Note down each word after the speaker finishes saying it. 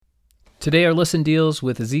Today our lesson deals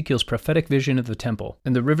with Ezekiel's prophetic vision of the temple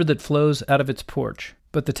and the river that flows out of its porch.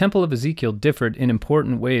 But the temple of Ezekiel differed in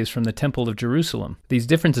important ways from the temple of Jerusalem. These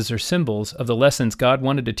differences are symbols of the lessons God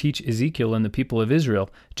wanted to teach Ezekiel and the people of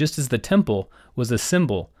Israel, just as the temple was a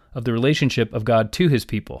symbol of the relationship of God to his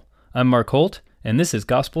people. I'm Mark Holt, and this is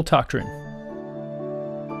Gospel Doctrine.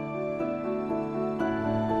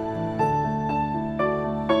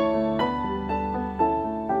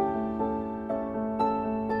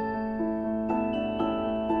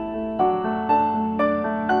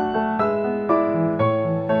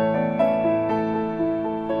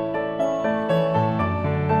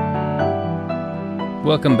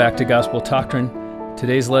 Welcome back to Gospel Doctrine.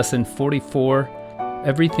 Today's lesson 44,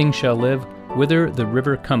 Everything Shall Live, Whither the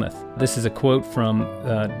River Cometh. This is a quote from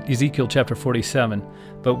Ezekiel chapter 47,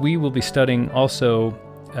 but we will be studying also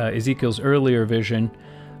Ezekiel's earlier vision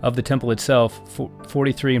of the temple itself,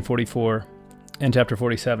 43 and 44, and chapter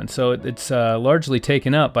 47. So it's largely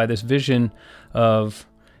taken up by this vision of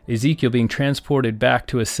Ezekiel being transported back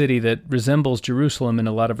to a city that resembles Jerusalem in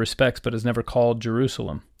a lot of respects, but is never called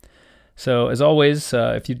Jerusalem. So, as always,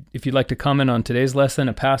 if you'd like to comment on today's lesson,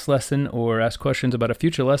 a past lesson, or ask questions about a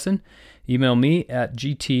future lesson, email me at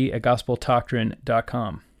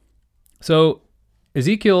gt@gospeldoctrine.com. So,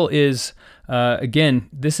 Ezekiel is,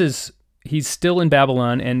 he's still in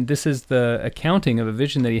Babylon, and this is the accounting of a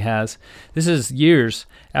vision that he has. This is years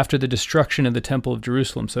after the destruction of the Temple of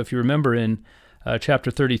Jerusalem. So, if you remember in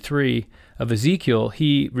chapter 33 of Ezekiel,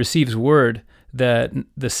 he receives word that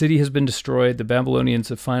the city has been destroyed, the Babylonians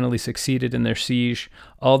have finally succeeded in their siege,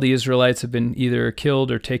 all the Israelites have been either killed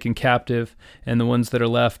or taken captive, and the ones that are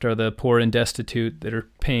left are the poor and destitute that are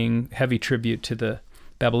paying heavy tribute to the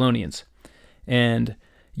Babylonians. And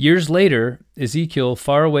years later, Ezekiel,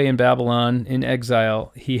 far away in Babylon, in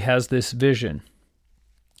exile, he has this vision.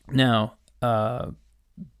 Now,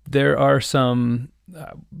 there are some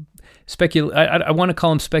I want to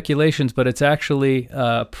call them speculations, but it's actually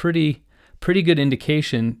pretty good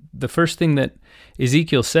indication. The first thing that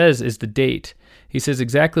Ezekiel says is the date. He says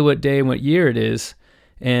exactly what day and what year it is.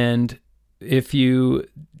 And if you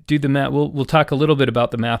do the math, we'll talk a little bit about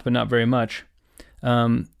the math, but not very much.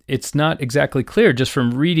 It's not exactly clear just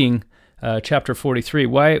from reading chapter 43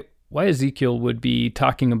 why Ezekiel would be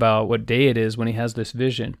talking about what day it is when he has this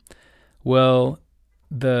vision. Well,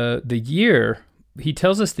 the year, he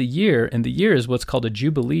tells us the year, and the year is what's called a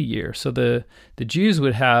Jubilee year. So the Jews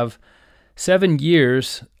would have 7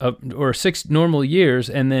 years or 6 normal years,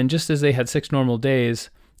 and then just as they had 6 normal days,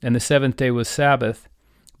 and the 7th day was Sabbath,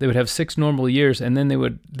 they would have 6 normal years, and then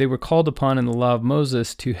they were called upon in the law of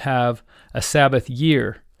Moses to have a Sabbath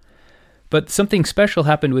year. But something special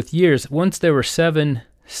happened with years. Once there were 7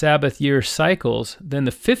 Sabbath year cycles, then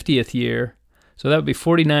the 50th year, so that would be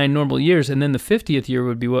 49 normal years, and then the 50th year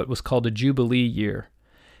would be what was called a Jubilee year.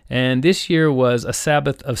 And this year was a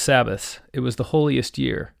Sabbath of Sabbaths. It was the holiest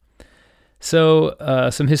year. So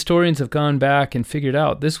some historians have gone back and figured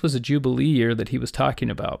out this was a Jubilee year that he was talking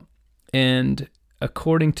about. And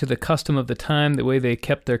according to the custom of the time, the way they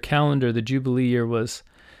kept their calendar, the Jubilee year was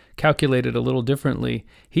calculated a little differently.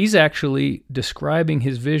 He's actually describing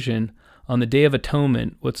his vision on the Day of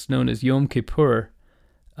Atonement, what's known as Yom Kippur,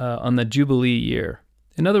 on the Jubilee year.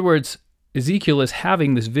 In other words, Ezekiel is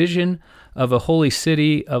having this vision of a holy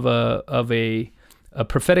city, of a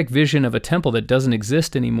prophetic vision of a temple that doesn't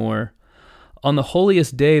exist anymore, on the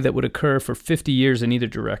holiest day that would occur for 50 years in either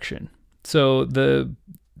direction. So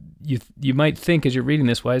you might think as you're reading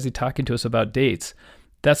this, why is he talking to us about dates?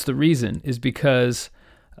 That's the reason, is because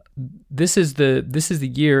this is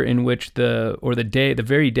the year in which the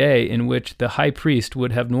very day in which the high priest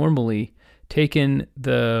would have normally taken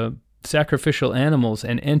the sacrificial animals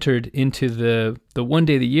and entered into the one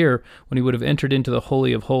day of the year when he would have entered into the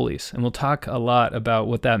Holy of Holies. And we'll talk a lot about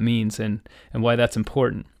what that means and why that's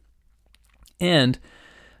important. And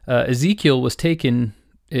Ezekiel was taken,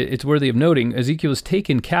 it's worthy of noting, Ezekiel was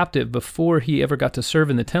taken captive before he ever got to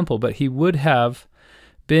serve in the temple, but he would have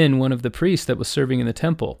been one of the priests that was serving in the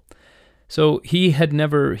temple. So he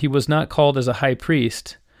was not called as a high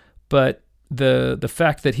priest, but the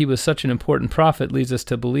fact that he was such an important prophet leads us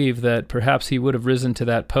to believe that perhaps he would have risen to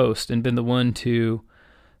that post and been the one to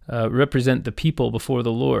represent the people before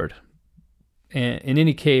the Lord. And in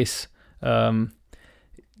any case,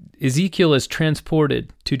 Ezekiel is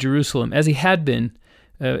transported to Jerusalem, as he had been.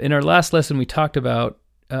 In our last lesson, we talked about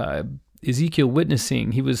Ezekiel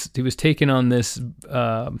witnessing. He was taken on this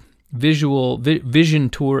vision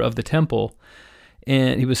tour of the temple,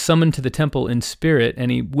 and he was summoned to the temple in spirit,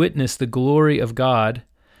 and he witnessed the glory of God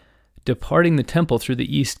departing the temple through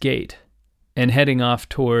the east gate and heading off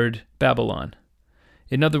toward Babylon.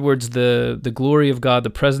 In other words, the glory of God, the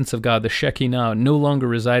presence of God, the Shekinah, no longer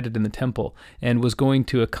resided in the temple and was going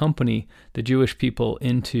to accompany the Jewish people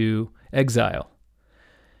into exile.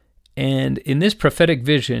 And in this prophetic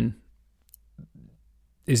vision,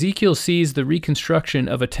 Ezekiel sees the reconstruction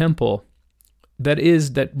of a temple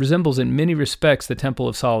that resembles in many respects the Temple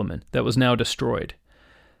of Solomon that was now destroyed.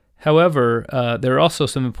 However, there are also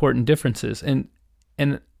some important differences, and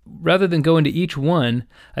rather than go into each one,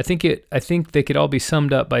 I think they could all be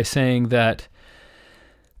summed up by saying that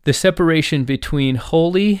the separation between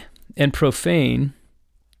holy and profane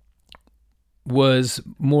was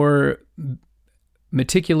more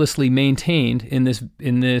meticulously maintained in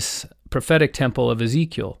this prophetic temple of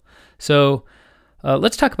Ezekiel. So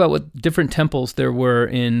let's talk about what different temples there were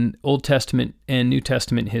in Old Testament and New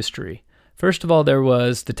Testament history. First of all, there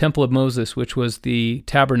was the Temple of Moses, which was the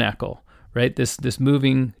tabernacle, right? This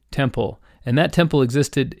moving temple. And that temple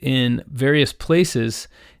existed in various places,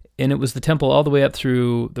 and it was the temple all the way up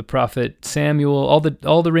through the prophet Samuel,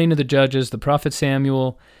 all the reign of the judges, the prophet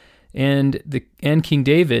Samuel, and King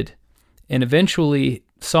David. And eventually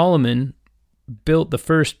Solomon built the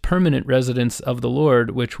first permanent residence of the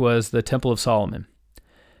Lord, which was the Temple of Solomon.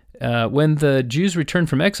 When the Jews returned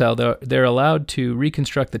from exile, they're allowed to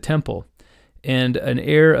reconstruct the temple, and an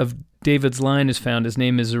heir of David's line is found. His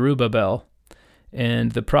name is Zerubbabel,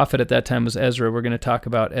 and the prophet at that time was Ezra. We're going to talk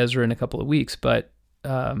about Ezra in a couple of weeks, but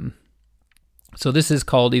so this is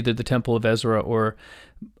called either the Temple of Ezra or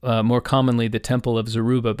more commonly the Temple of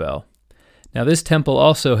Zerubbabel. Now, this temple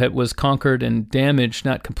also was conquered and damaged,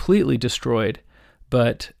 not completely destroyed,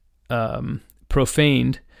 but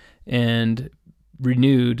profaned and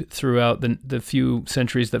renewed throughout the few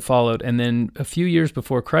centuries that followed. And then a few years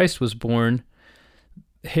before Christ was born,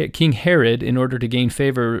 King Herod, in order to gain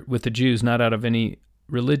favor with the Jews, not out of any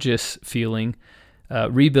religious feeling,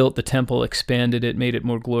 rebuilt the temple, expanded it, made it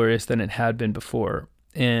more glorious than it had been before.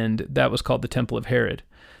 And that was called the Temple of Herod.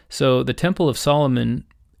 So the Temple of Solomon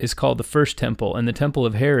is called the first temple, and the Temple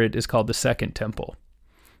of Herod is called the second temple.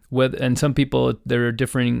 And some people, there are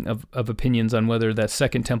differing of opinions on whether that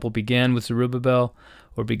second temple began with Zerubbabel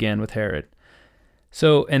or began with Herod.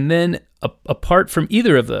 So, and then apart from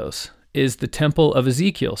either of those is the Temple of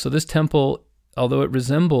Ezekiel. So this temple, although it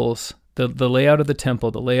resembles the layout of the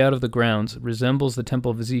temple, the layout of the grounds, resembles the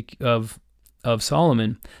Temple of Ezekiel of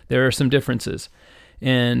Solomon, there are some differences.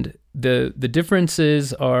 And the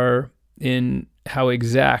differences are in how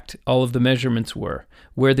exact all of the measurements were,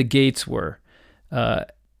 where the gates were,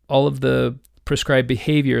 all of the prescribed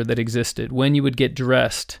behavior that existed, when you would get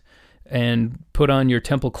dressed and put on your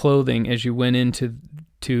temple clothing as you went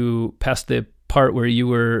into past the part where you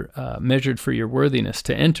were measured for your worthiness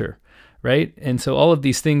to enter, right? And so all of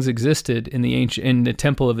these things existed in the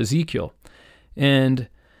Temple of Ezekiel. And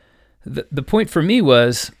the point for me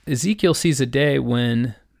was Ezekiel sees a day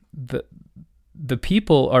when the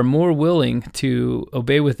people are more willing to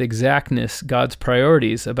obey with exactness God's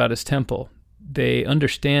priorities about his temple. They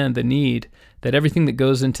understand the need that everything that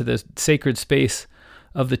goes into the sacred space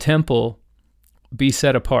of the temple be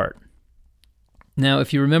set apart. Now,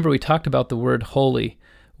 if you remember, we talked about the word holy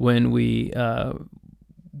when we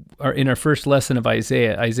are in our first lesson of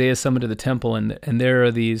Isaiah. Isaiah summoned to the temple, and there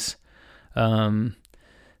are these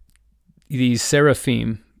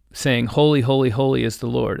seraphim saying, "Holy, holy, holy is the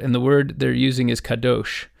Lord." And the word they're using is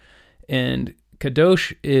kadosh. And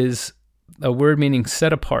kadosh is a word meaning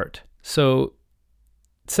set apart. So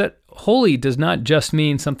holy does not just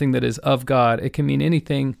mean something that is of God. It can mean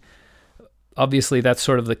anything. Obviously, that's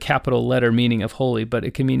sort of the capital letter meaning of holy, but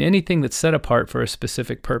it can mean anything that's set apart for a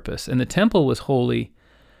specific purpose. And the temple was holy,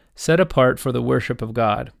 set apart for the worship of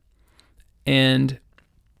God. And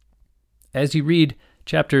as you read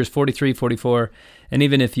chapters 43, 44, and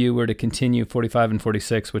even if you were to continue 45 and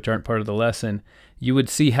 46, which aren't part of the lesson, you would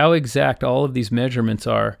see how exact all of these measurements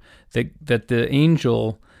are, that the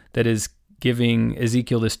angel that is giving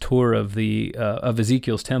Ezekiel this tour of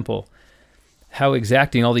Ezekiel's temple, how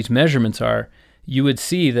exacting all these measurements are. You would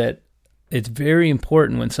see that it's very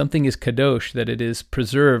important when something is kadosh that it is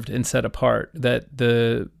preserved and set apart, that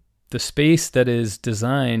the space that is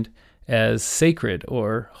designed as sacred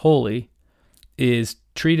or holy is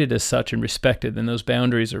treated as such and respected, and those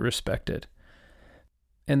boundaries are respected.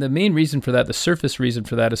 And the main reason for that, the surface reason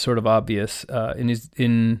for that, is sort of obvious.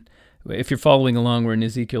 If you're following along, we're in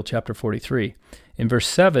Ezekiel chapter 43. In verse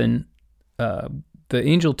 7, the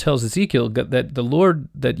angel tells Ezekiel that the Lord,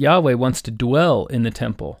 that Yahweh wants to dwell in the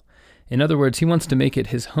temple. In other words, he wants to make it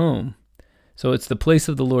his home. So it's the place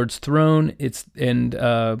of the Lord's throne.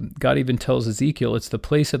 God even tells Ezekiel, it's the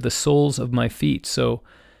place of the soles of my feet. So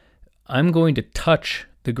I'm going to touch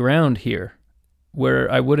the ground here.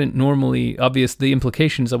 where I wouldn't normally, the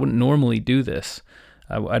implications, I wouldn't normally do this.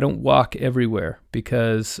 I don't walk everywhere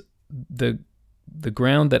because the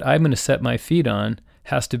ground that I'm going to set my feet on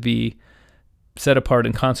has to be set apart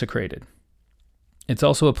and consecrated. It's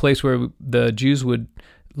also a place where the Jews would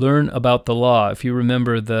learn about the law. If you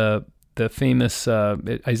remember the famous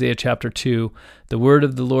Isaiah chapter 2, the word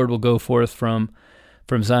of the Lord will go forth from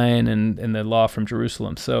Zion and the law from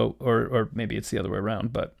Jerusalem. So, or maybe it's the other way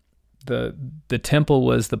around, but the temple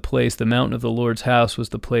was the place, the mountain of the Lord's house was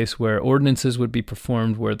the place where ordinances would be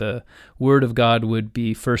performed, where the word of God would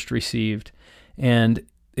be first received. And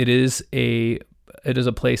it is a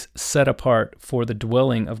place set apart for the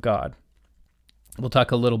dwelling of God. We'll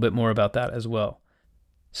talk a little bit more about that as well.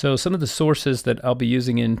 So some of the sources that I'll be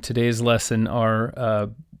using in today's lesson are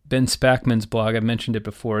Ben Spackman's blog. I've mentioned it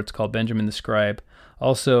before. It's called Benjamin the Scribe.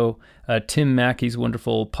 Also, Tim Mackey's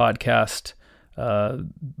wonderful podcast,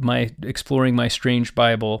 Exploring My Strange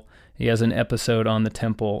Bible. He has an episode on the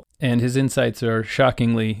temple, and his insights are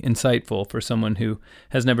shockingly insightful for someone who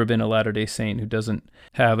has never been a Latter-day Saint, who doesn't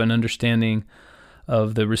have an understanding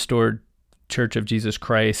of the restored Church of Jesus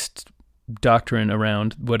Christ doctrine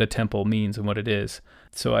around what a temple means and what it is.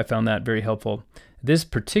 So I found that very helpful. This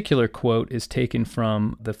particular quote is taken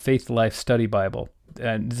from the Faith Life Study Bible.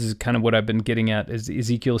 And this is kind of what I've been getting at, is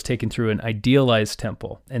Ezekiel is taken through an idealized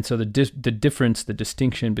temple. And so the difference, the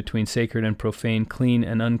distinction between sacred and profane, clean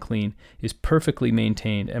and unclean, is perfectly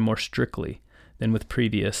maintained and more strictly than with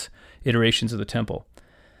previous iterations of the temple.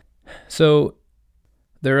 So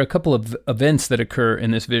there are a couple of events that occur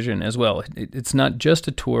in this vision as well. It's not just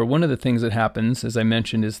a tour. One of the things that happens, as I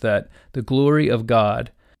mentioned, is that the glory of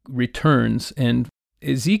God returns, and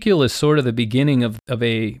Ezekiel is sort of the beginning of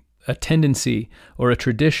a tendency or a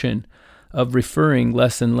tradition of referring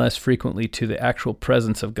less and less frequently to the actual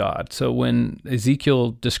presence of God. So when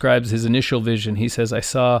Ezekiel describes his initial vision, he says, I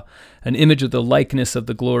saw an image of the likeness of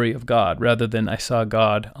the glory of God, rather than I saw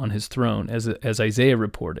God on his throne, as Isaiah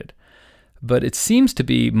reported. But it seems to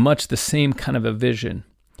be much the same kind of a vision.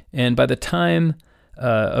 And by the time,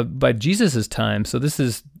 by Jesus' time, so this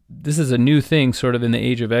is a new thing sort of in the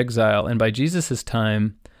age of exile, and by Jesus'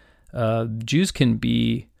 time, Jews can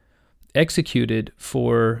be executed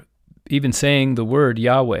for even saying the word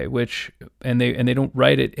Yahweh, and they don't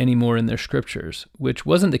write it anymore in their scriptures, which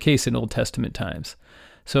wasn't the case in Old Testament times.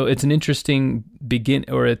 So it's an interesting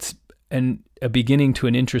a beginning to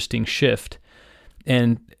an interesting shift.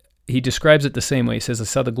 And he describes it the same way. He says, I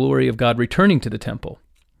saw the glory of God returning to the temple.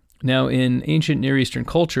 Now, in ancient Near Eastern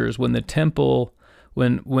cultures, when the temple,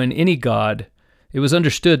 when any god, it was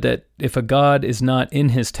understood that if a god is not in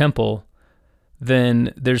his temple,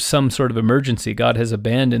 then there's some sort of emergency. God has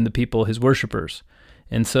abandoned the people, his worshipers.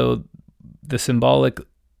 And so the symbolic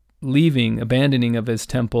abandoning of his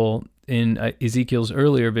temple in Ezekiel's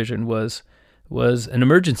earlier vision was an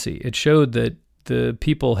emergency. It showed that the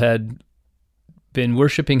people had been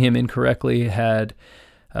worshiping him incorrectly, had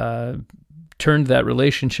turned that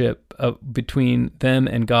relationship between them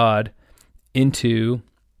and God into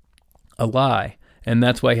a lie. And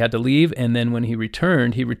that's why he had to leave. And then when he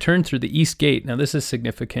returned through the east gate. Now this is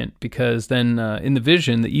significant because then in the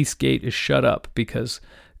vision, the east gate is shut up because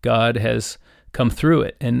God has come through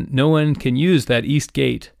it. And no one can use that east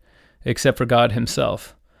gate except for God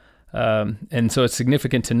himself. And so it's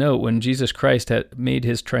significant to note when Jesus Christ had made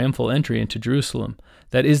his triumphal entry into Jerusalem,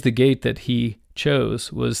 that is the gate that he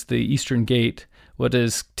chose, was the eastern gate, what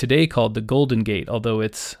is today called the Golden Gate, although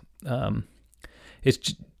it's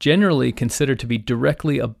generally considered to be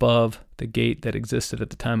directly above the gate that existed at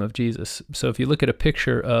the time of Jesus. So if you look at a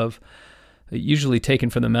picture usually taken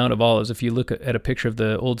from the Mount of Olives, if you look at a picture of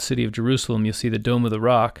the old city of Jerusalem, you'll see the Dome of the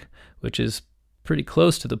Rock, which is pretty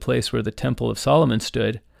close to the place where the Temple of Solomon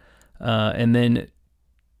stood. And then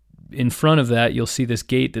in front of that, you'll see this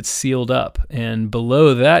gate that's sealed up. And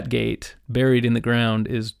below that gate, buried in the ground,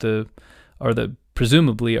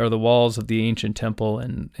 presumably are the walls of the ancient temple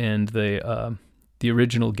and the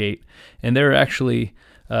original gate. And they're actually,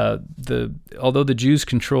 although the Jews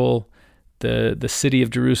control the city of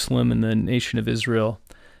Jerusalem and the nation of Israel,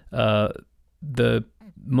 the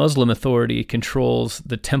Muslim authority controls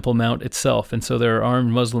the Temple Mount itself. And so there are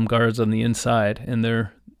armed Muslim guards on the inside, and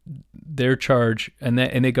their charge, and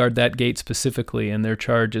they guard that gate specifically, and their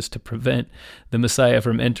charge is to prevent the Messiah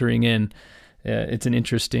from entering in. It's an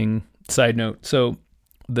interesting side note. So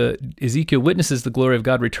Ezekiel witnesses the glory of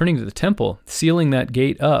God returning to the temple, sealing that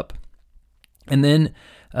gate up. And then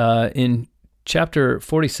in chapter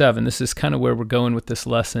 47, this is kind of where we're going with this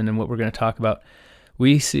lesson and what we're going to talk about.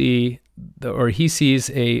 He sees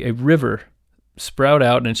a river sprout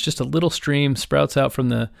out, and it's just a little stream, sprouts out from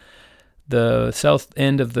the the south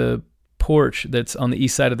end of the porch that's on the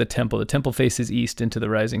east side of the temple. The temple faces east into the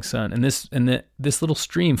rising sun, and this little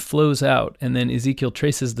stream flows out, and then Ezekiel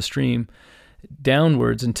traces the stream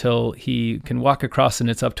downwards until he can walk across, and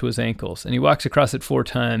it's up to his ankles. And he walks across it 4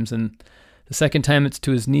 times, and the second time it's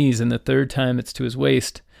to his knees, and the third time it's to his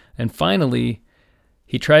waist, and finally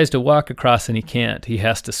he tries to walk across and he can't. He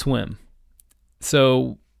has to swim.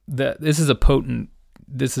 So this is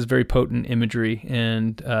very potent imagery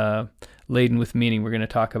and laden with meaning. We're going to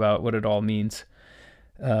talk about what it all means.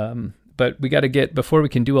 But we got to before we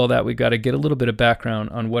can do all that, we got to get a little bit of background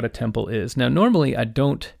on what a temple is. Now, normally I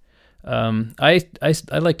don't, I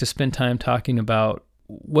like to spend time talking about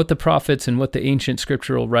what the prophets and what the ancient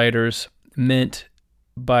scriptural writers meant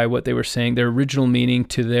by what they were saying, their original meaning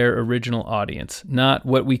to their original audience, not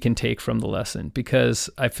what we can take from the lesson, because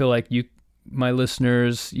I feel like you, my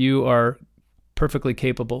listeners, you are perfectly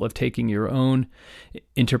capable of taking your own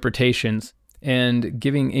interpretations and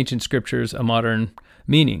giving ancient scriptures a modern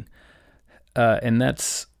meaning. And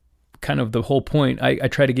that's kind of the whole point. I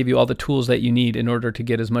try to give you all the tools that you need in order to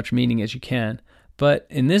get as much meaning as you can. But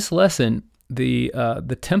in this lesson,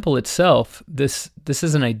 the temple itself, this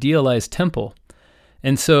is an idealized temple.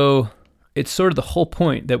 And so it's sort of the whole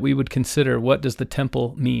point that we would consider, what does the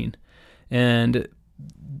temple mean? And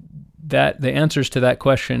that the answers to that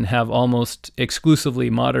question have almost exclusively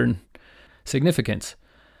modern significance.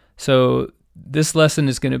 So this lesson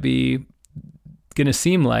is going to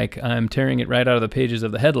seem like I'm tearing it right out of the pages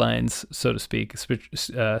of the headlines, so to speak,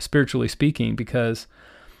 spiritually speaking, because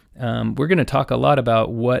we're going to talk a lot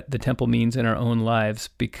about what the temple means in our own lives,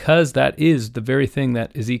 because that is the very thing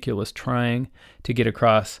that Ezekiel was trying to get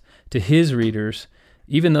across to his readers,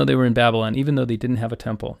 even though they were in Babylon, even though they didn't have a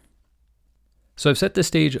temple. So I've set the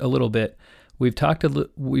stage a little bit. We've talked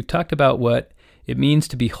about what it means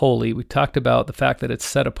to be holy. We talked about the fact that it's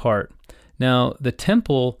set apart. Now, the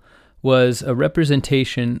temple was a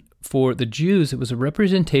representation for the Jews. It was a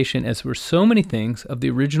representation, as were so many things, of the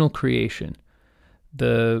original creation.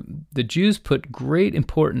 The Jews put great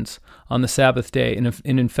importance on the Sabbath day, and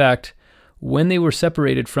in fact, when they were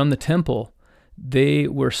separated from the temple, they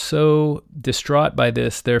were so distraught by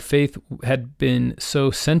this. Their faith had been so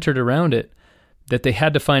centered around it that they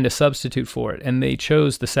had to find a substitute for it, and they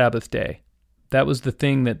chose the Sabbath day. That was the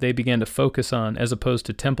thing that they began to focus on, as opposed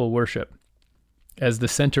to temple worship as the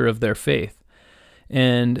center of their faith.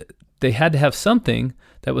 And they had to have something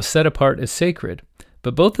that was set apart as sacred.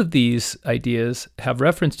 But both of these ideas have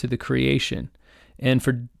reference to the creation. And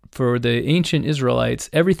for the ancient Israelites,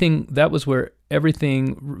 that was where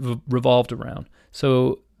everything revolved around.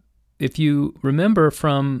 So if you remember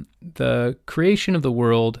from the creation of the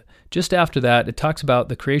world, just after that, it talks about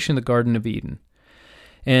the creation of the Garden of Eden.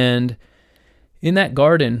 And in that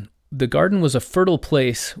garden, the garden was a fertile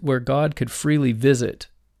place where God could freely visit.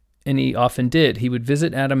 And he often did. He would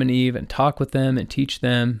visit Adam and Eve and talk with them and teach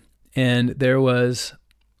them. And there was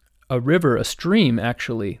a river, a stream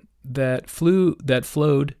actually, that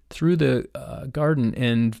flowed through the garden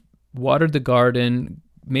and watered the garden,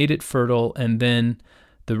 made it fertile, and then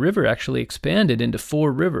the river actually expanded into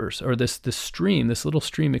 4 rivers, or this little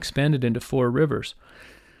stream expanded into 4 rivers.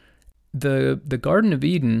 The Garden of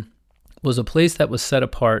Eden was a place that was set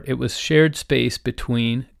apart. It was shared space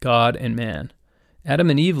between God and man.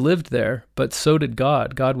 Adam and Eve lived there, but so did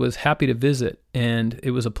God. God was happy to visit, and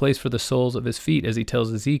it was a place for the soles of his feet, as he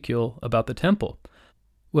tells Ezekiel about the temple.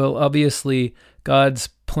 Well, obviously, God's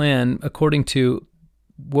plan, according to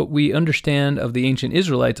what we understand of the ancient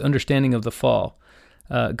Israelites' understanding of the fall,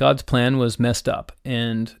 God's plan was messed up,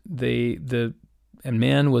 and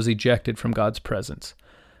man was ejected from God's presence.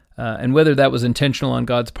 And whether that was intentional on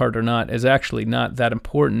God's part or not is actually not that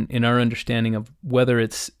important in our understanding of whether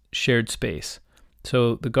it's shared space.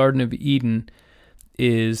 So the Garden of Eden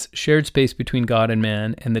is shared space between God and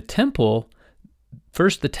man, and the temple,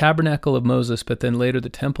 first the tabernacle of Moses, but then later the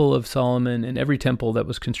temple of Solomon, and every temple that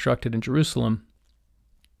was constructed in Jerusalem,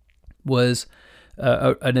 was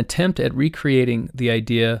an attempt at recreating the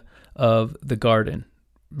idea of the garden,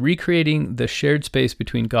 recreating the shared space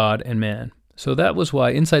between God and man. So that was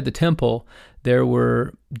why inside the temple there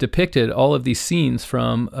were depicted all of these scenes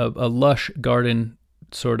from a lush garden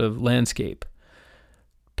sort of landscape.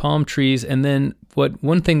 Palm trees, and then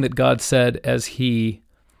one thing that God said as he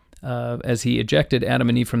ejected Adam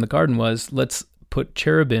and Eve from the garden was, let's put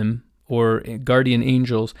cherubim, or guardian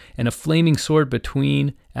angels, and a flaming sword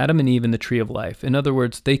between Adam and Eve and the tree of life. In other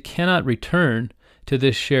words, they cannot return to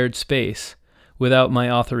this shared space without my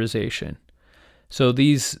authorization. So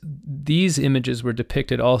these images were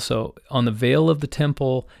depicted also on the veil of the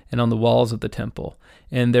temple and on the walls of the temple,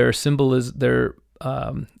 and their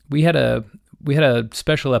we had a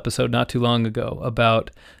special episode not too long ago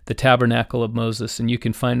about the tabernacle of Moses, and you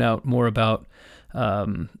can find out more about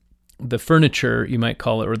the furniture, you might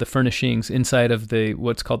call it, or the furnishings inside of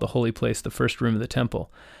what's called the holy place, the first room of the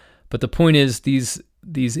temple. But the point is, these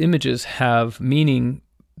images have meaning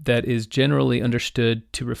that is generally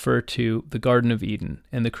understood to refer to the Garden of Eden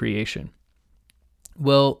and the creation.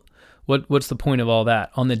 Well, what's the point of all that?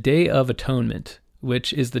 On the Day of Atonement,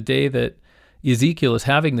 which is the day that Ezekiel is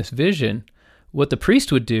having this vision, what the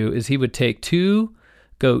priest would do is he would take 2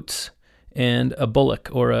 goats and a bullock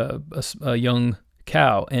or a young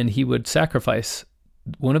cow, and he would sacrifice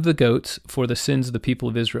one of the goats for the sins of the people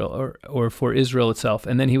of Israel or for Israel itself.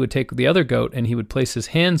 And then he would take the other goat and he would place his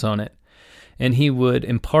hands on it, and he would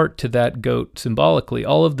impart to that goat symbolically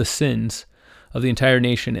all of the sins of the entire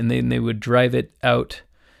nation, and then they would drive it out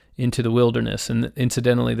into the wilderness. And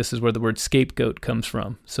incidentally, this is where the word scapegoat comes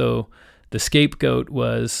from. So the scapegoat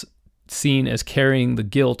was seen as carrying the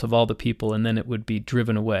guilt of all the people, and then it would be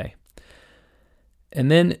driven away.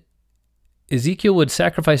 And then Ezekiel would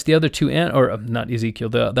sacrifice the other 2, or not Ezekiel,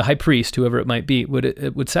 the high priest, whoever it might be,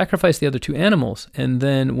 would sacrifice the other 2 animals, and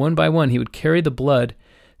then one by one he would carry the blood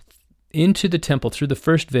into the temple through the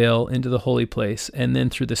first veil into the holy place, and then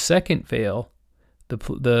through the second veil,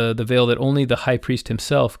 the veil that only the high priest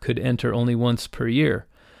himself could enter only once per year,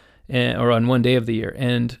 or on one day of the year.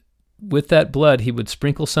 And with that blood, he would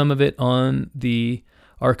sprinkle some of it on the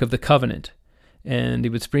Ark of the Covenant, and he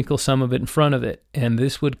would sprinkle some of it in front of it. And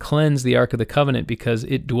this would cleanse the Ark of the Covenant because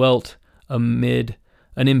it dwelt amid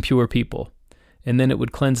an impure people. And then it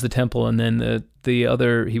would cleanse the temple, and then the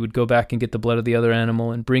other, he would go back and get the blood of the other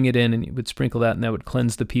animal and bring it in, and he would sprinkle that, and that would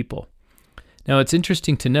cleanse the people. Now, it's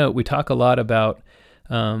interesting to note, we talk a lot about,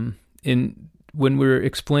 when we're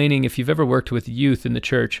explaining, if you've ever worked with youth in the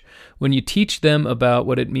church, when you teach them about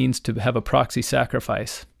what it means to have a proxy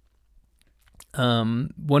sacrifice,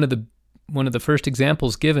 one of the first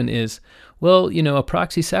examples given is, well, a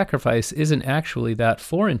proxy sacrifice isn't actually that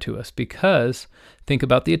foreign to us, because think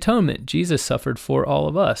about the atonement. Jesus suffered for all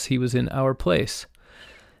of us. He was in our place.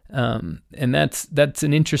 And that's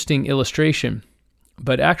an interesting illustration.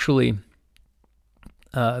 But actually,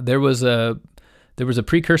 there was a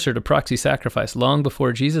precursor to proxy sacrifice long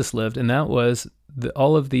before Jesus lived, and that was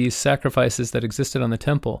all of these sacrifices that existed on the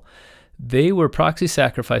temple. They were proxy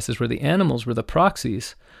sacrifices where the animals were the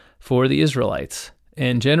proxies for the Israelites.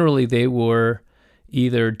 And generally they were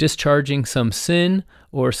either discharging some sin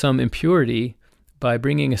or some impurity by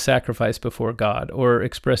bringing a sacrifice before God or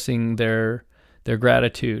expressing their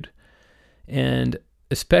gratitude. And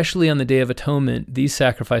especially on the Day of Atonement, these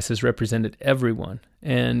sacrifices represented everyone.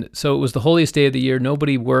 And so it was the holiest day of the year.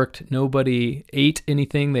 Nobody worked, nobody ate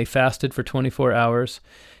anything. They fasted for 24 hours.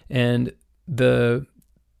 And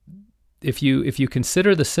if you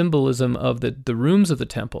consider the symbolism of the rooms of the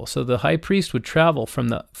temple, so the high priest would travel from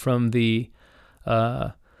the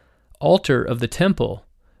altar of the temple,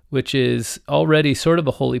 which is already sort of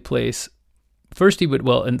a holy place. First he would,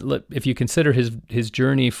 if you consider his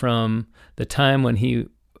journey from the time when he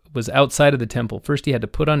was outside of the temple, first he had to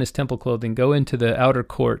put on his temple clothing, go into the outer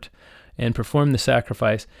court and perform the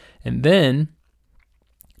sacrifice, and then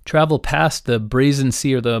travel past the brazen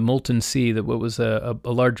sea or the molten sea, what was a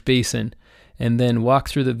large basin, and then walk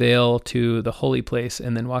through the veil to the holy place,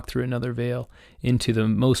 and then walk through another veil into the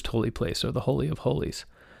most holy place, or the Holy of Holies.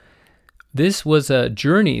 This was a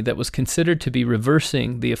journey that was considered to be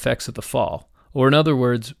reversing the effects of the fall, or in other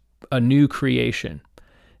words, a new creation.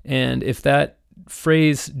 And if that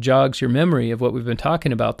phrase jogs your memory of what we've been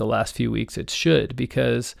talking about the last few weeks, it should,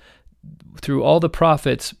 because through all the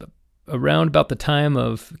prophets, around about the time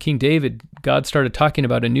of King David, God started talking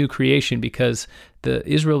about a new creation because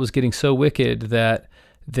Israel was getting so wicked that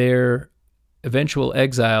their eventual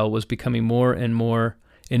exile was becoming more and more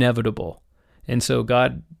inevitable. And so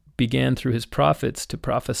God began through his prophets to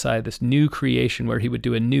prophesy this new creation where he would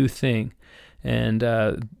do a new thing. And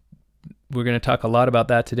we're going to talk a lot about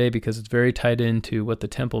that today because it's very tied into what the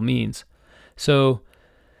temple means. So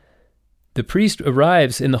the priest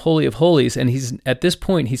arrives in the Holy of Holies, and at this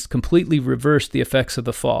point, he's completely reversed the effects of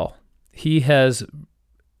the fall. He has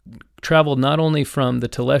traveled not only from the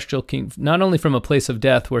telestial king, not only from a place of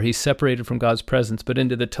death where he's separated from God's presence, but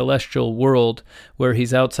into the telestial world where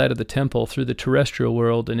he's outside of the temple, through the terrestrial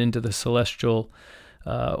world and into the celestial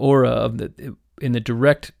aura of in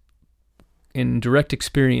direct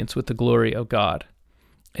experience with the glory of God.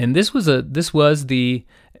 And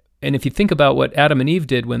and if you think about what Adam and Eve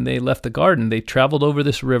did when they left the garden, they traveled over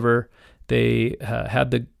this river, they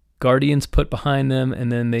had the guardians put behind them,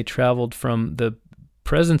 and then they traveled from the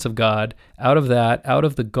presence of God out of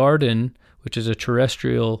the garden which is a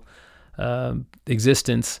terrestrial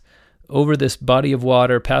existence, over this body of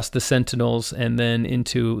water, past the sentinels, and then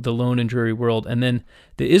into the lone and dreary world. And then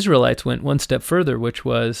the Israelites went one step further, which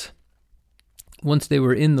was once they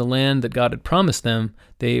were in the land that God had promised them,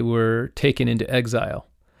 they were taken into exile.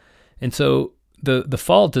 And so the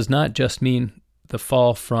fall does not just mean the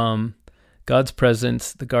fall from God's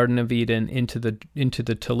presence, the Garden of Eden, into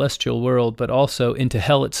the celestial world, but also into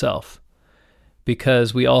hell itself,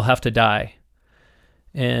 because we all have to die.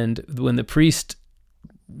 And when the priest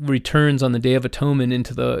returns on the Day of Atonement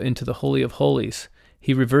into the Holy of Holies,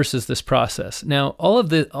 he reverses this process. Now,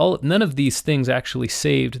 none of these things actually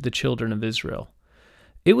saved the children of Israel.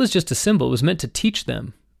 It was just a symbol. It was meant to teach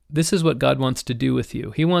them, this is what God wants to do with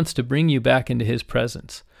you. He wants to bring you back into his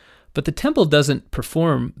presence. But the temple doesn't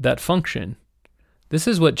perform that function. This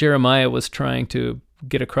is what Jeremiah was trying to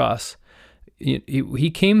get across.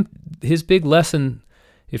 He came, his big lesson,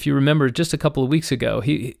 if you remember just a couple of weeks ago,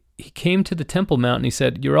 he came to the Temple Mount and he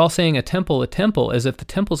said, you're all saying a temple, as if the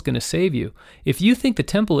temple's going to save you. If you think the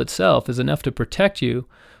temple itself is enough to protect you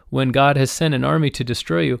when God has sent an army to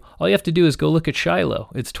destroy you, all you have to do is go look at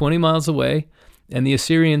Shiloh. It's 20 miles away, and the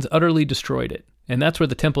Assyrians utterly destroyed it. And that's where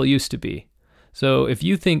the temple used to be. So if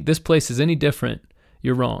you think this place is any different,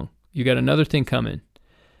 you're wrong. You got another thing coming.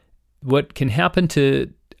 What can happen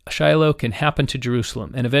to Shiloh can happen to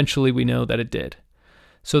Jerusalem, and eventually we know that it did.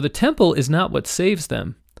 So the temple is not what saves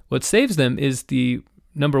them. What saves them is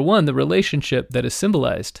number one, the relationship that is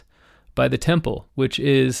symbolized by the temple, which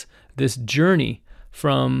is this journey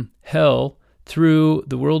from hell through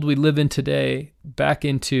the world we live in today back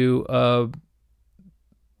into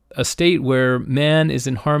a state where man is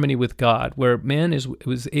in harmony with God, where man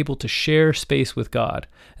was able to share space with God.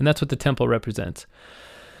 And that's what the temple represents.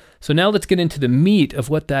 So now let's get into the meat of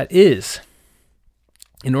what that is.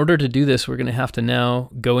 In order to do this, we're going to have to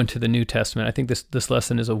now go into the New Testament. I think this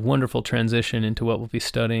lesson is a wonderful transition into what we'll be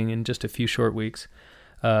studying in just a few short weeks,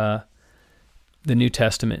 the New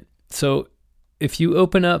Testament. So if you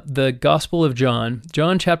open up the Gospel of John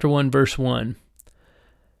chapter 1, verse 1,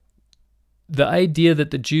 the idea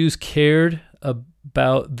that the Jews cared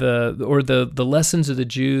about the lessons of the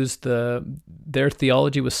Jews, their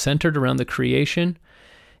theology was centered around the creation,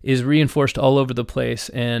 is reinforced all over the place,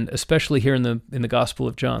 and especially here in the Gospel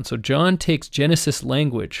of John. So John takes Genesis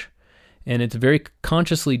language, and it's very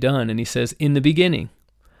consciously done, and he says, "In the beginning,"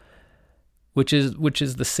 which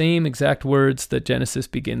is the same exact words that Genesis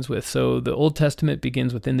begins with. So the Old Testament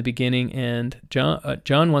begins with "in the beginning," and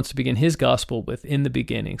John wants to begin his Gospel with "in the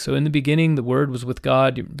beginning." So in the beginning, the Word was with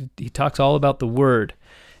God. He talks all about the Word,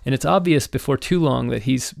 and it's obvious before too long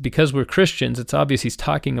that because we're Christians, it's obvious he's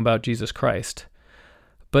talking about Jesus Christ.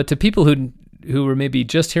 But to people who were maybe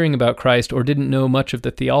just hearing about Christ or didn't know much of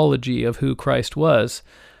the theology of who Christ was,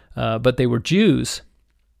 but they were Jews,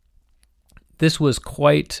 this was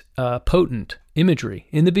quite potent imagery.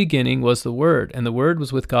 In the beginning was the Word, and the Word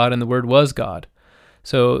was with God, and the Word was God.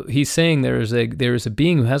 So he's saying there is a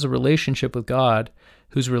being who has a relationship with God,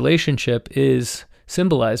 whose relationship is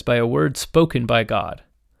symbolized by a word spoken by God.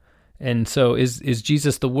 And so is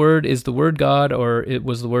Jesus the Word? Is the Word God, or it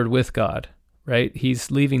was the Word with God? Right?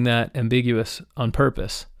 He's leaving that ambiguous on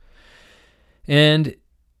purpose. And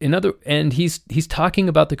he's talking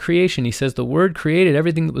about the creation. He says the Word created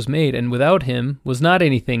everything that was made, and without him was not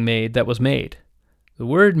anything made that was made. The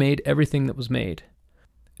Word made everything that was made.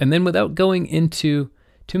 And then without going into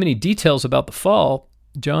too many details about the fall,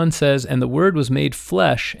 John says, "And the Word was made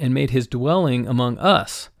flesh and made his dwelling among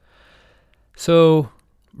us." So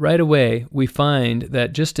right away we find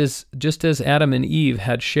that just as Adam and Eve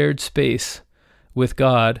had shared space with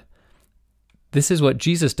God, this is what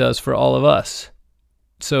Jesus does for all of us.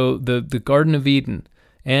 So the Garden of Eden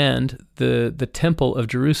and the Temple of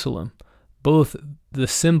Jerusalem, both the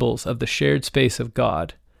symbols of the shared space of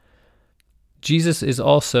God. Jesus is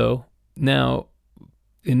also now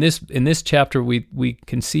in this chapter we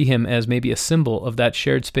can see him as maybe a symbol of that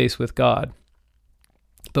shared space with God.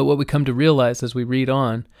 But what we come to realize as we read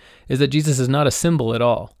on is that Jesus is not a symbol at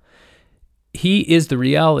all. He is the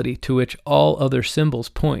reality to which all other symbols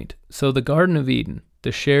point. So the Garden of Eden,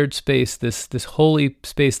 the shared space, this holy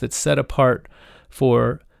space that's set apart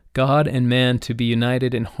for God and man to be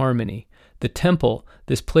united in harmony. The temple,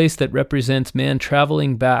 this place that represents man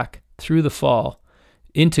traveling back through the fall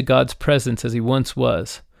into God's presence as he once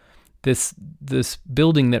was. This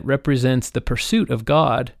building that represents the pursuit of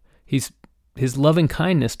God, his loving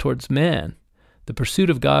kindness towards man, the pursuit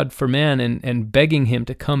of God for man and begging him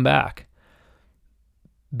to come back.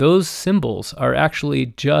 Those symbols are actually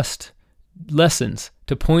just lessons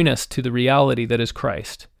to point us to the reality that is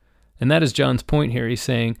Christ. And that is John's point here. He's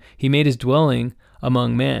saying he made his dwelling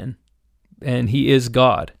among men, and he is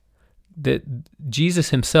God. That Jesus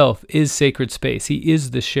himself is sacred space. He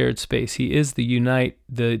is the shared space. He is the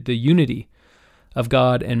unity of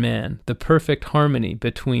God and man, the perfect harmony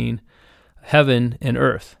between heaven and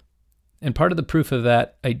earth. And part of the proof of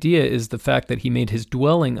that idea is the fact that he made his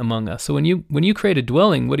dwelling among us. So when you create a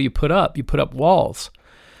dwelling, what do you put up? You put up walls.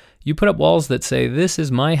 You put up walls that say, this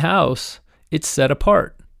is my house, it's set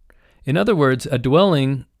apart. In other words, a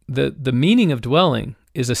dwelling, the meaning of dwelling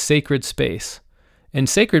is a sacred space. And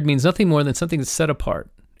sacred means nothing more than something that's set apart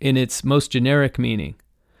in its most generic meaning.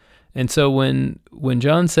 And so when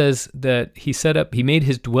John says that he made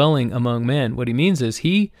his dwelling among men, what he means is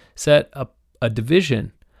he set up a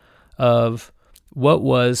division of what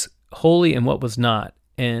was holy and what was not.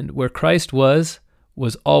 And where Christ was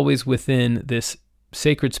always within this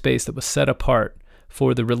sacred space that was set apart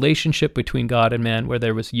for the relationship between God and man, where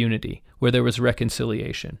there was unity, where there was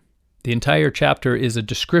reconciliation. The entire chapter is a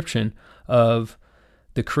description of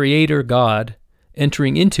the Creator God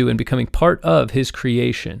entering into and becoming part of his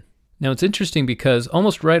creation. Now it's interesting because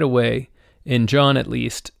almost right away, in John at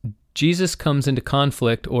least, Jesus comes into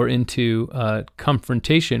conflict or into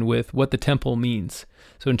confrontation with what the temple means.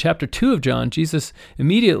 So in chapter 2 of John, Jesus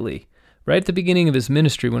immediately, right at the beginning of his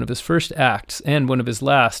ministry, one of his first acts, and one of his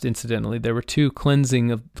last, incidentally, there were two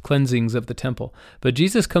cleansings of the temple. But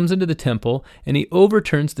Jesus comes into the temple and he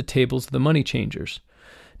overturns the tables of the money changers.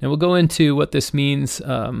 Now we'll go into what this means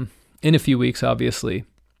in a few weeks, obviously.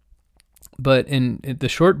 But in the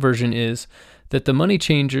short version is that the money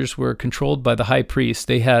changers were controlled by the high priest.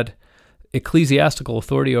 They had ecclesiastical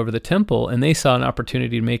authority over the temple, and they saw an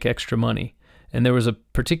opportunity to make extra money. And there was a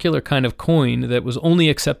particular kind of coin that was only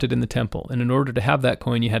accepted in the temple. And in order to have that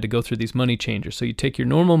coin, you had to go through these money changers. So you take your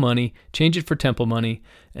normal money, change it for temple money,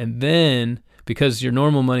 and then, because your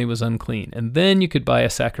normal money was unclean, and then you could buy a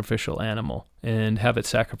sacrificial animal and have it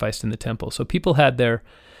sacrificed in the temple. So people had their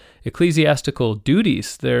ecclesiastical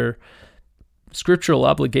duties, their scriptural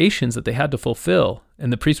obligations that they had to fulfill,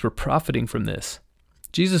 and the priests were profiting from this.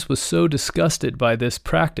 Jesus was so disgusted by this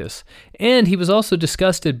practice, and he was also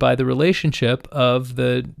disgusted by the relationship of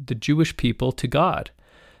the Jewish people to God,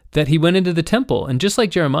 that he went into the temple, and just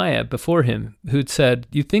like Jeremiah before him, who'd said,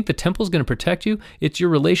 you think the temple's going to protect you? It's your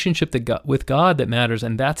relationship with God that matters,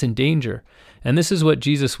 and that's in danger. And this is what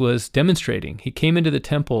Jesus was demonstrating. He came into the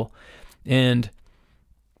temple, and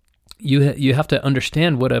you have to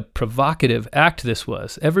understand what a provocative act this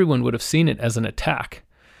was. Everyone would have seen it as an attack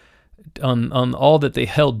on all that they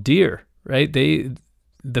held dear, right?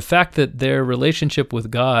 The fact that their relationship with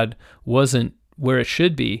God wasn't where it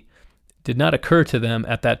should be did not occur to them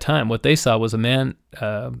at that time. What they saw was a man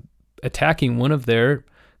attacking one of their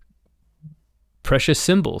precious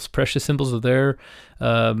symbols of their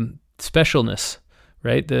specialness,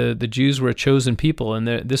 right? The Jews were a chosen people, and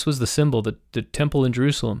this was the symbol. The temple in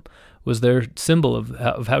Jerusalem was their symbol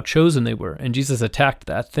of how chosen they were, and Jesus attacked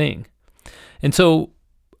that thing. And so,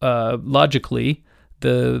 logically,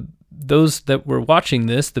 those that were watching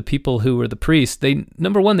this, the people who were the priests, they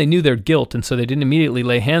knew their guilt, and so they didn't immediately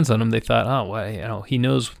lay hands on him. They thought, he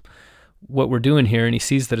knows what we're doing here, and he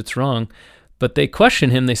sees that it's wrong. But they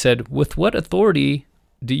questioned him. They said, with what authority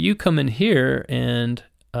do you come in here? And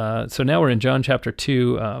so now we're in John chapter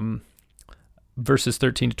 2, verses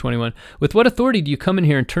 13 to 21. With what authority do you come in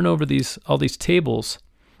here and turn over all these tables?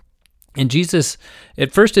 And Jesus,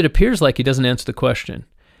 at first it appears like he doesn't answer the question.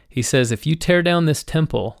 He says, if you tear down this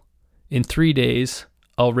temple in 3 days,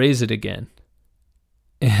 I'll raise it again.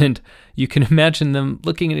 And you can imagine them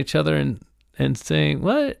looking at each other and saying,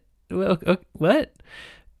 what? Well, what?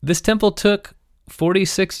 This temple took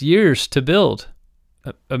 46 years to build.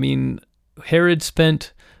 I mean, Herod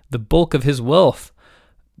spent the bulk of his wealth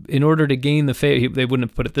in order to gain the favor. They wouldn't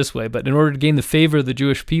have put it this way, but in order to gain the favor of the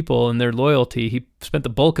Jewish people and their loyalty, he spent the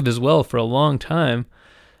bulk of his wealth for a long time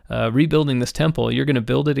rebuilding this temple. You're going to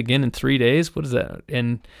build it again in 3 days? What is that?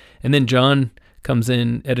 And then John comes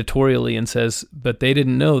in editorially and says, but they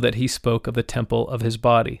didn't know that he spoke of the temple of his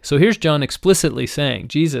body. So here's John explicitly saying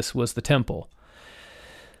Jesus was the temple.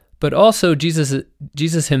 But also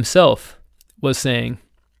Jesus himself was saying,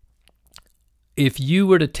 if you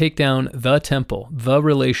were to take down the temple, the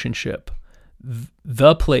relationship,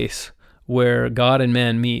 the place where God and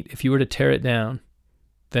man meet, if you were to tear it down,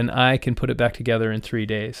 then I can put it back together in 3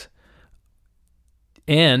 days.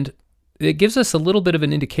 And it gives us a little bit of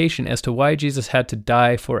an indication as to why Jesus had to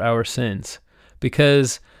die for our sins,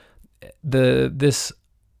 because this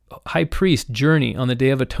high priest journey on the Day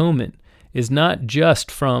of Atonement is not just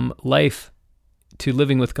from life to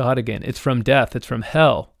living with God again. It's from death. It's from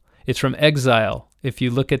hell. It's from exile If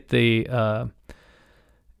you look at the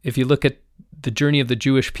journey of the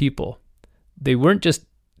Jewish people, they weren't just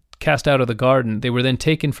cast out of the garden; they were then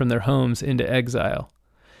taken from their homes into exile.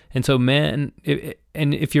 And so,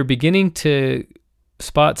 if you're beginning to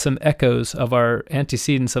spot some echoes of our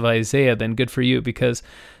antecedents of Isaiah, then good for you, because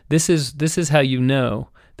this is how you know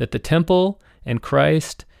that the temple and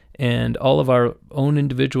Christ and all of our own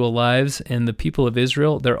individual lives and the people of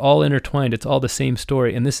Israel, they're all intertwined. It's all the same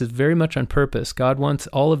story, and this is very much on purpose. God wants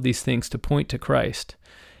all of these things to point to Christ.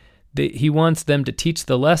 He wants them to teach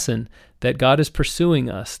the lesson that God is pursuing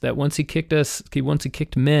us, that once he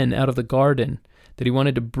kicked men out of the garden, that he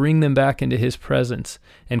wanted to bring them back into his presence,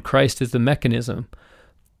 and Christ is the mechanism,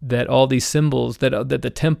 that all these symbols, that the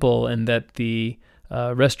temple and that the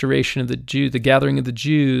restoration of the Jews, the gathering of the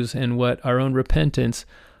Jews, and what our own repentance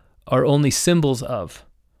are only symbols of.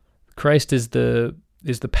 Christ is the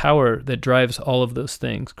power that drives all of those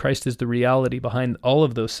things. Christ is the reality behind all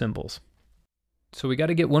of those symbols. So we got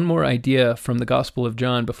to get one more idea from the Gospel of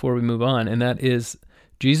John before we move on, and that is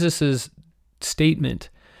Jesus' statement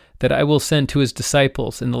that I will send to his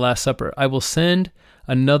disciples in the Last Supper. I will send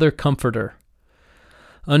another comforter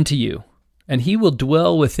unto you, and he will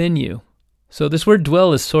dwell within you. So this word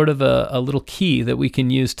dwell is sort of a little key that we can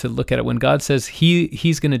use to look at it. When God says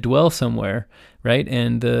he's going to dwell somewhere, right?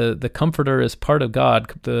 And the comforter is part of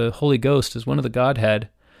God. The Holy Ghost is one of the Godhead.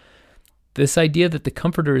 This idea that the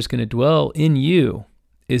comforter is going to dwell in you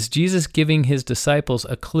is Jesus giving his disciples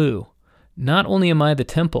a clue. Not only am I the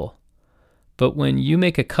temple, but when you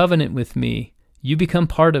make a covenant with me, you become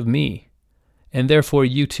part of me, and therefore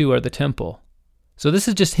you too are the temple. So this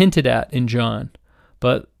is just hinted at in John,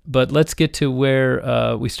 but let's get to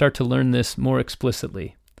where we start to learn this more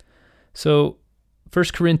explicitly. So 1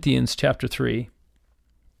 Corinthians chapter 3,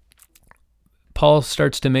 Paul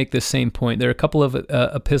starts to make this same point. There are a couple of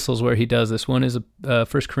epistles where he does this. One is 1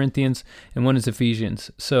 Corinthians and one is Ephesians.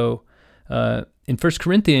 So in 1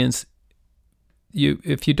 Corinthians,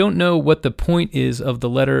 if you don't know what the point is of the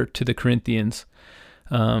letter to the Corinthians,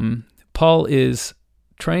 Paul is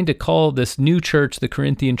trying to call this new church, the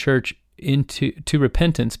Corinthian church, to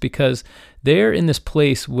repentance, because they're in this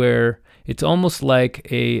place where it's almost like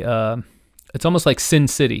Sin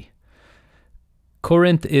City.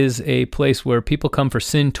 Corinth is a place where people come for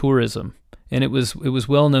sin tourism, and it was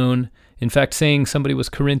well known. In fact, saying somebody was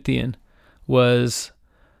Corinthian was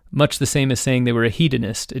much the same as saying they were a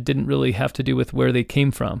hedonist. It didn't really have to do with where they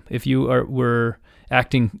came from. If you were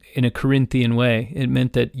acting in a Corinthian way, it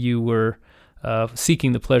meant that you were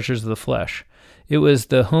seeking the pleasures of the flesh. It was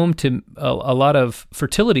the home to a lot of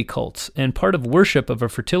fertility cults, and part of worship of a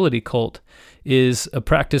fertility cult is a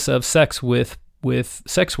practice of sex with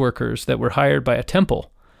sex workers that were hired by a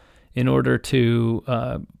temple in order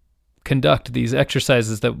to conduct these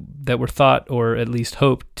exercises that were thought, or at least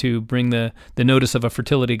hoped, to bring the notice of a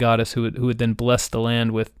fertility goddess who would then bless the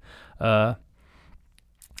land with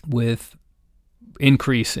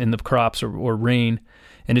increase in the crops or rain.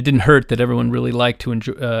 And it didn't hurt that everyone really liked to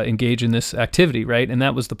engage in this activity, right? And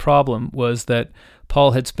that was the problem, was that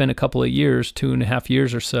Paul had spent a couple of years, 2.5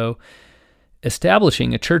 years or so,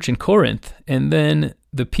 establishing a church in Corinth, and then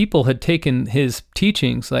the people had taken his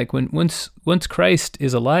teachings, like once Christ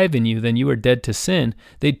is alive in you, then you are dead to sin.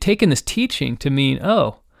 They'd taken this teaching to mean,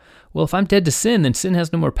 oh, well, if I'm dead to sin, then sin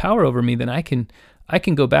has no more power over me. Then I can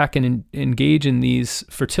go back and engage in these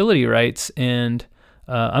fertility rites, and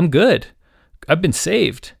I'm good. I've been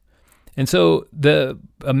saved. And so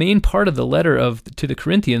a main part of the letter to the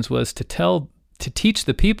Corinthians was to teach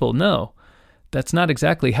the people, no, that's not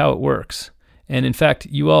exactly how it works. And in fact,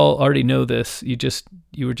 you all already know this. You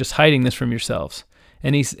were just hiding this from yourselves.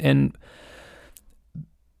 And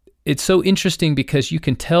it's so interesting because you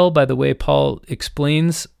can tell by the way Paul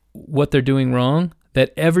explains what they're doing wrong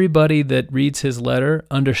that everybody that reads his letter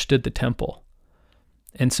understood the temple.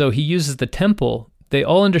 And so he uses the temple. They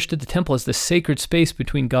all understood the temple as the sacred space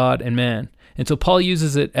between God and man. And so Paul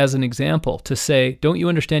uses it as an example to say, don't you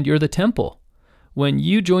understand you're the temple? When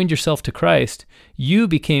you joined yourself to Christ, you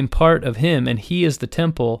became part of him, and he is the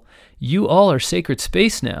temple. You all are sacred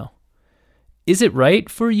space now. Is it right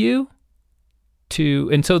for you to?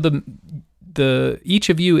 And so each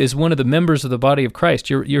of you is one of the members of the body of Christ.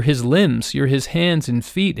 You're his limbs. You're his hands and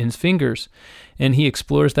feet and his fingers. And he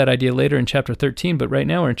explores that idea later in chapter 13. But right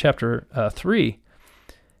now we're in chapter 3,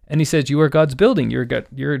 and he says, "You are God's building. You're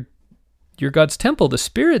God's temple. The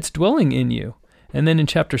Spirit's dwelling in you." And then in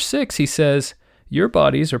chapter 6, he says, your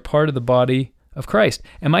bodies are part of the body of Christ.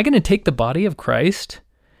 Am I going to take the body of Christ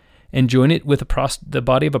and join it with the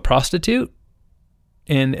body of a prostitute?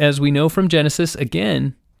 And as we know from Genesis,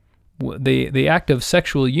 again, The act of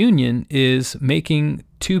sexual union is making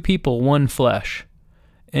two people one flesh.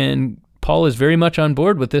 And Paul is very much on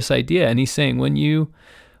board with this idea, and he's saying when you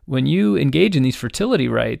engage in these fertility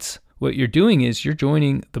rites, what you're doing is you're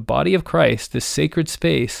joining the body of Christ, this sacred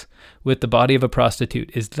space, with the body of a prostitute.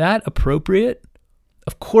 Is that appropriate?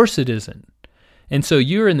 Of course it isn't. And so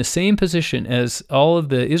you're in the same position as all of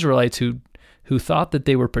the Israelites who thought that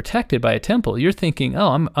they were protected by a temple. You're thinking,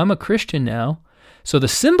 oh, I'm a Christian now, so the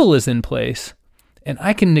symbol is in place, and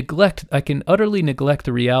I can utterly neglect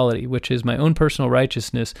the reality, which is my own personal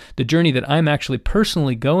righteousness, the journey that I'm actually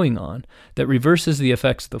personally going on that reverses the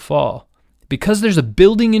effects of the fall. Because there's a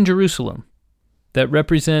building in Jerusalem that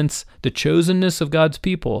represents the chosenness of God's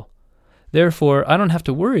people, therefore, I don't have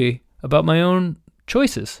to worry about my own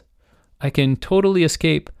choices. I can totally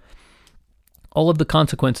escape all of the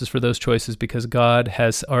consequences for those choices because God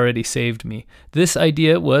has already saved me. This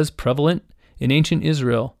idea was prevalent in ancient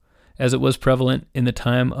Israel as it was prevalent in the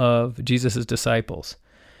time of Jesus' disciples.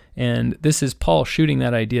 And this is Paul shooting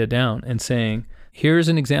that idea down and saying, here's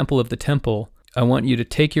an example of the temple. I want you to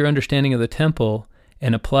take your understanding of the temple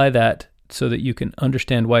and apply that so that you can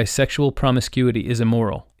understand why sexual promiscuity is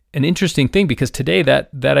immoral. An interesting thing, because today that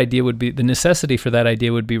idea would be, the necessity for that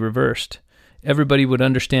idea would be reversed. Everybody would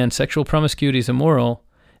understand sexual promiscuity is immoral,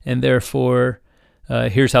 and therefore,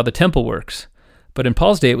 here's how the temple works. But in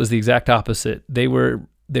Paul's day, it was the exact opposite. They were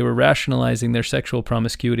rationalizing their sexual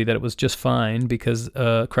promiscuity, that it was just fine because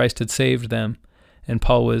Christ had saved them, and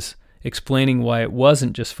Paul was explaining why it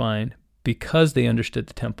wasn't just fine because they understood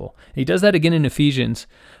the temple. And he does that again in Ephesians,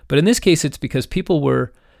 but in this case, it's because people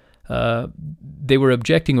were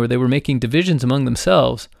objecting, or they were making divisions among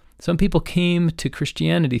themselves. Some people came to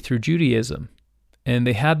Christianity through Judaism, and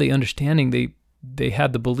they had the understanding, they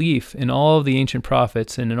had the belief in all of the ancient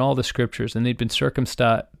prophets and in all the scriptures, and they'd been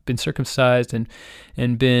circumcised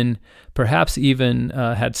and been perhaps even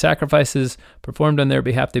had sacrifices performed on their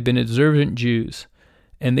behalf. They'd been observant Jews,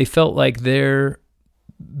 and they felt like their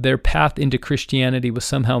path into Christianity was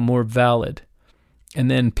somehow more valid. And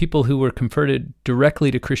then people who were converted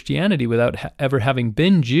directly to Christianity without ever having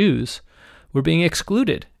been Jews were being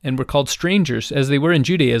excluded and were called strangers. As they were in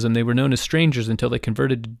Judaism, they were known as strangers until they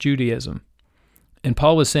converted to Judaism. And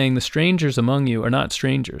Paul was saying, the strangers among you are not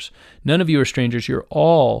strangers. None of you are strangers. You're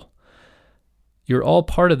all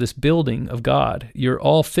part of this building of God. You're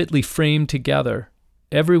all fitly framed together.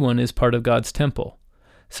 Everyone is part of God's temple.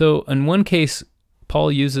 So in one case,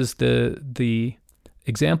 Paul uses the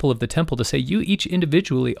example of the temple to say, you each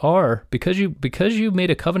individually are, because you made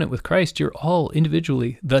a covenant with Christ, you're all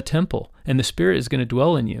individually the temple, and the Spirit is going to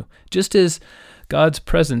dwell in you. Just as God's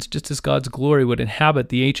presence, just as God's glory would inhabit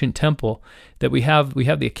the ancient temple that we have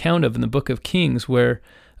the account of in the book of Kings, where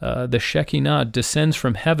the Shekinah descends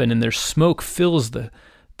from heaven and their smoke fills the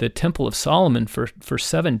temple of Solomon for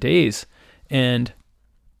 7 days, and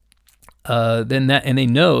they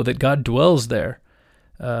know that God dwells there.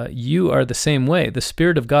 You are the same way. The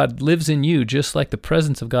Spirit of God lives in you just like the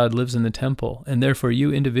presence of God lives in the temple, and therefore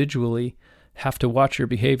you individually have to watch your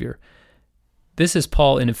behavior. This is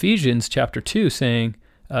Paul in Ephesians chapter 2 saying,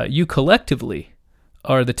 you collectively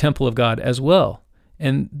are the temple of God as well.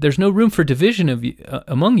 And there's no room for division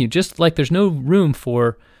among you, just like there's no room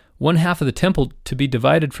for one half of the temple to be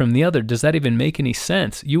divided from the other. Does that even make any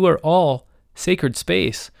sense? You are all sacred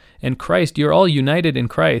space, and Christ, you're all united in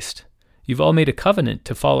Christ. You've all made a covenant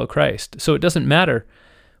to follow Christ. So it doesn't matter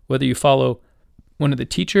whether you follow one of the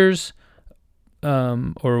teachers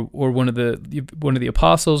or one of the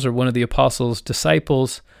apostles or one of the apostles'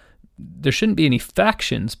 disciples. There shouldn't be any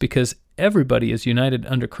factions because everybody is united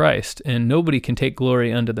under Christ, and nobody can take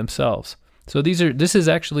glory unto themselves. So this is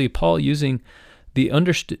actually Paul using the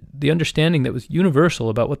understanding that was universal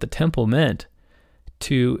about what the temple meant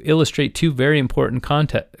to illustrate two very important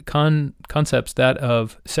concepts, that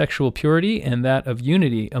of sexual purity and that of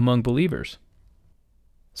unity among believers.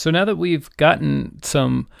 So now that we've gotten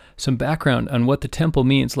some background on what the temple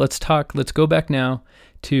means, let's go back now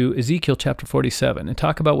to Ezekiel chapter 47 and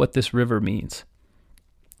talk about what this river means.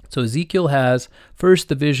 So Ezekiel has first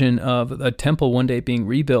the vision of a temple one day being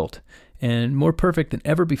rebuilt and more perfect than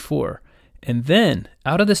ever before. And then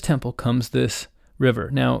out of this temple comes this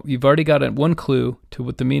river. Now, you've already got one clue to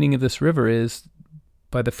what the meaning of this river is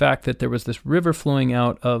by the fact that there was this river flowing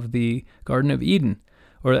out of the Garden of Eden,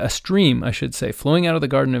 or a stream, I should say, flowing out of the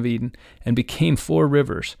Garden of Eden and became 4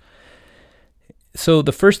 rivers. So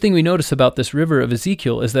the first thing we notice about this river of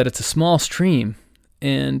Ezekiel is that it's a small stream,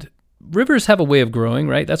 and rivers have a way of growing,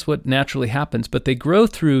 right? That's what naturally happens, but they grow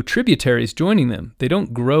through tributaries joining them. They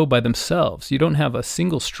don't grow by themselves. You don't have a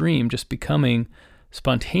single stream just becoming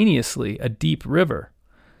spontaneously a deep river.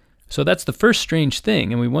 So that's the first strange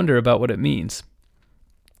thing, and we wonder about what it means.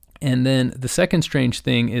 And then the second strange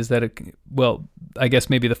thing is that, I guess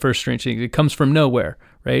maybe the first strange thing, it comes from nowhere,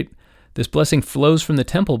 right? This blessing flows from the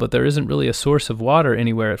temple, but there isn't really a source of water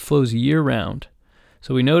anywhere. It flows year-round.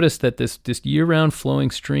 So we notice that this year-round flowing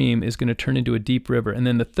stream is going to turn into a deep river. And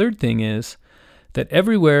then the third thing is that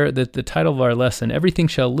everywhere, that the title of our lesson, everything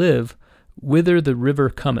shall live whither the river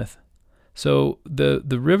cometh. So the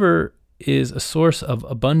river is a source of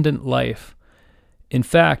abundant life. In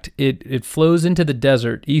fact, it flows into the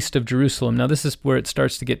desert east of Jerusalem. Now, this is where it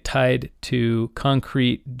starts to get tied to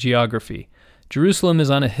concrete geography. Jerusalem is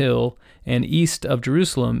on a hill, and east of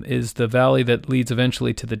Jerusalem is the valley that leads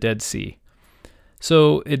eventually to the Dead Sea.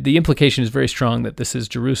 So the implication is very strong that this is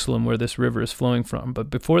Jerusalem where this river is flowing from.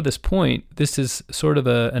 But before this point, this is sort of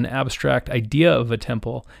an abstract idea of a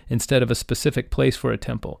temple instead of a specific place for a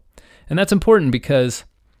temple. And that's important because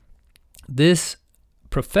this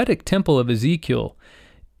prophetic temple of Ezekiel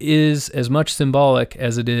is as much symbolic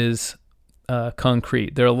as it is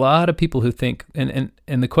concrete. There are a lot of people who think, and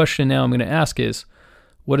the question now I'm going to ask is,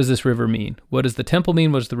 what does this river mean? What does the temple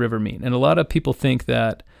mean? What does the river mean? And a lot of people think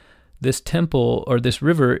that this temple or this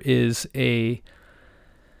river is a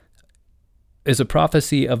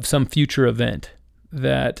prophecy of some future event.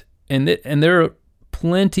 And there are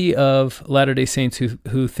plenty of Latter-day Saints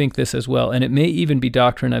who think this as well, and it may even be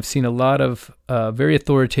doctrine. I've seen a lot of very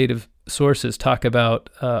authoritative sources talk about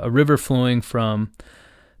a river flowing from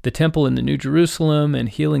the temple in the New Jerusalem and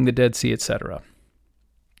healing the Dead Sea, etc.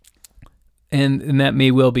 And that may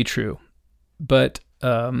well be true. But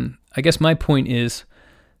I guess my point is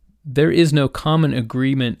there is no common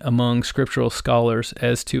agreement among scriptural scholars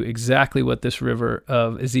as to exactly what this river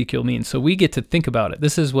of Ezekiel means. So we get to think about it.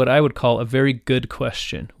 This is what I would call a very good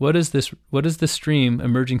question. What is this stream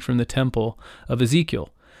emerging from the temple of Ezekiel?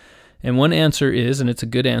 And one answer is, and it's a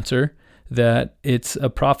good answer, that it's a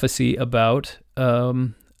prophecy about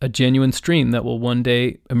a genuine stream that will one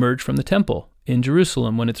day emerge from the temple in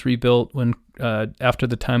Jerusalem when it's rebuilt after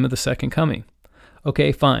the time of the second coming.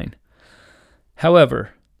 Okay, fine.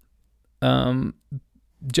 However,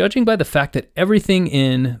 judging by the fact that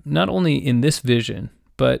everything not only in this vision,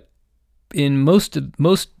 but in most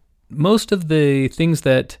of the things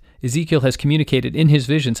that Ezekiel has communicated in his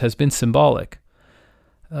visions has been symbolic,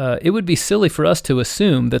 it would be silly for us to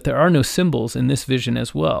assume that there are no symbols in this vision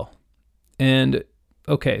as well. And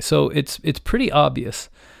okay, so it's pretty obvious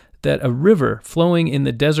that a river flowing in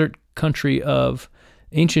the desert country of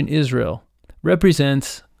ancient Israel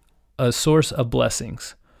represents a source of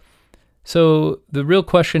blessings. So the real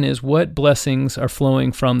question is, what blessings are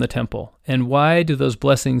flowing from the temple, and why do those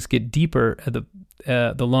blessings get deeper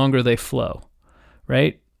the longer they flow,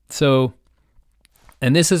 right? So,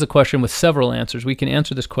 and this is a question with several answers. We can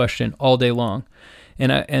answer this question all day long,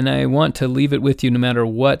 and I want to leave it with you. No matter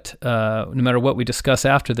what we discuss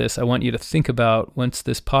after this, I want you to think about, once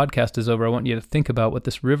this podcast is over, I want you to think about what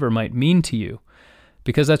this river might mean to you,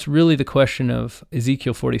 because that's really the question of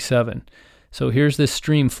Ezekiel 47. So here's this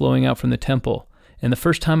stream flowing out from the temple, and the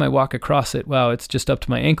first time I walk across it, wow, it's just up to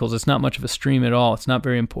my ankles. It's not much of a stream at all. It's not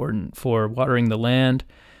very important for watering the land.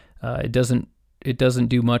 It doesn't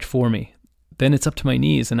do much for me. Then it's up to my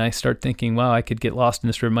knees, and I start thinking, wow, I could get lost in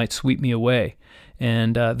this river. It might sweep me away.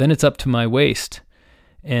 And then it's up to my waist,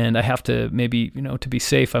 and I have to maybe, to be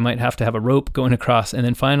safe, I might have to have a rope going across, and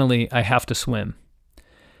then finally I have to swim.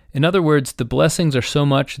 In other words, the blessings are so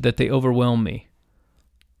much that they overwhelm me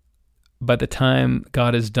by the time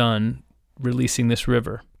God is done releasing this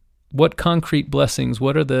river. What concrete blessings,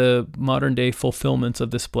 what are the modern day fulfillments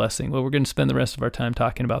of this blessing? Well, we're going to spend the rest of our time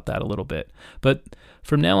talking about that a little bit. But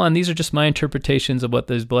from now on, these are just my interpretations of what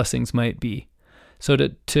those blessings might be. So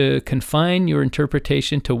to confine your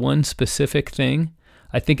interpretation to one specific thing,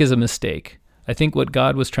 I think is a mistake. I think what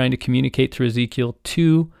God was trying to communicate through Ezekiel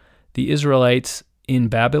to the Israelites in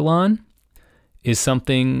Babylon is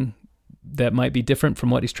something that might be different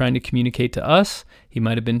from what he's trying to communicate to us. He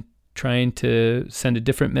might have been trying to send a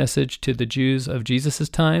different message to the Jews of Jesus'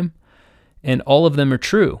 time, and all of them are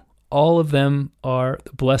true. All of them are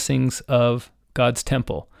the blessings of God's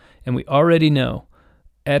temple, and we already know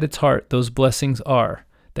at its heart those blessings are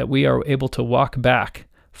that we are able to walk back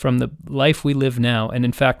from the life we live now, and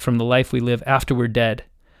in fact from the life we live after we're dead,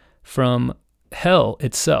 from hell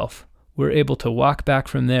itself. We're able to walk back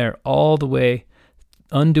from there all the way,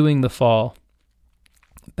 undoing the fall,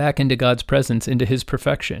 back into God's presence, into his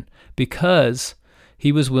perfection, because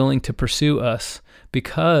he was willing to pursue us,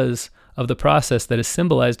 because of the process that is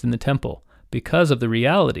symbolized in the temple, because of the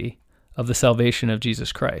reality of the salvation of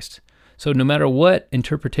Jesus Christ. So no matter what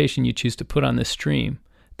interpretation you choose to put on this stream,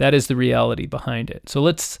 that is the reality behind it. So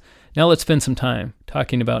let's Now let's spend some time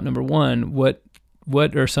talking about, number one, what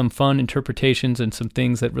are some fun interpretations and some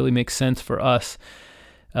things that really make sense for us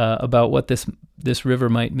about what this river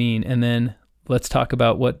might mean, and then let's talk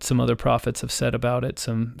about what some other prophets have said about it,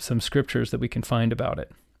 some scriptures that we can find about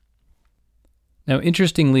it. Now,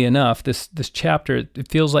 interestingly enough, this chapter, it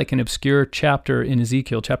feels like an obscure chapter in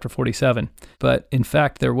Ezekiel, chapter 47. But in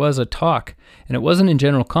fact, there was a talk, and it wasn't in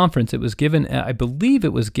General Conference. It was given, I believe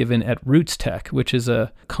it was given at Roots Tech, which is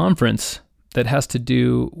a conference that has to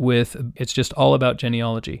do with, it's just all about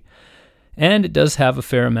genealogy. And it does have a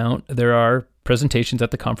fair amount. There are presentations at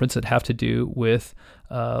the conference that have to do with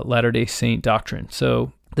Latter-day Saint doctrine.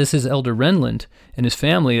 So this is Elder Renlund and his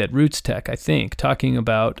family at Roots Tech, I think, talking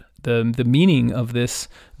about the meaning of this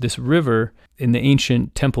river in the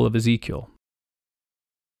ancient temple of Ezekiel.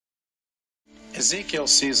 Ezekiel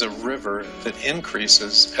sees a river that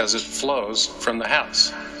increases as it flows from the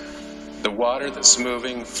house. The water that's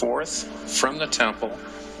moving forth from the temple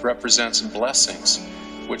represents blessings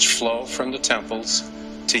which flow from the temples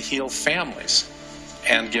to heal families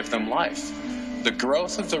and give them life. The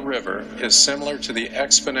growth of the river is similar to the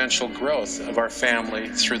exponential growth of our family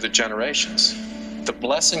through the generations. The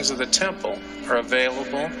blessings of the temple are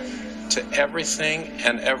available to everything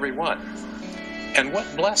and everyone. And what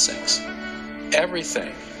blessings?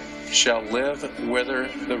 Everything shall live whither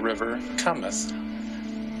the river cometh.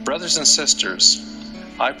 Brothers and sisters,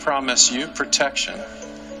 I promise you protection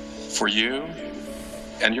for you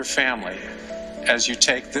and your family as you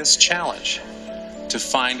take this challenge to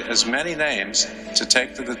find as many names to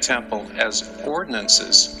take to the temple as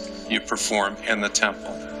ordinances you perform in the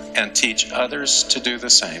temple, and teach others to do the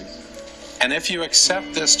same. And if you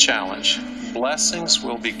accept this challenge, blessings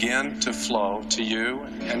will begin to flow to you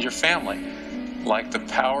and your family, like the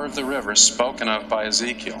power of the river spoken of by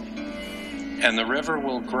Ezekiel. And the river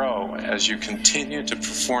will grow as you continue to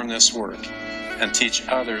perform this work and teach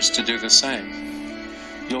others to do the same.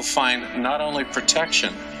 You'll find not only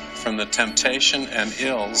protection from the temptation and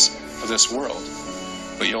ills of this world,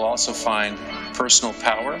 but you'll also find personal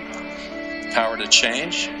power, power to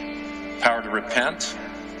change, power to repent,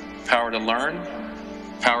 power to learn,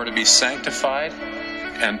 power to be sanctified,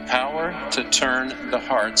 and power to turn the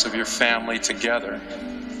hearts of your family together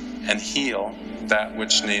and heal that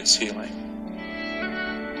which needs healing.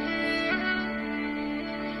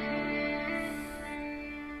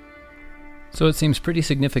 So it seems pretty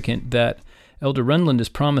significant that Elder Renlund is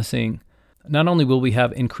promising not only will we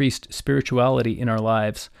have increased spirituality in our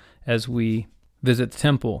lives as we visit the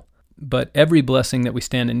temple, but every blessing that we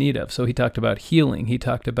stand in need of. So he talked about healing. He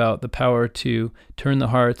talked about the power to turn the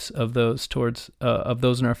hearts of those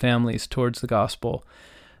in our families towards the gospel.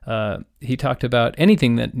 He talked about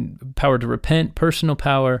anything that power to repent, personal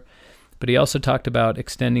power, but he also talked about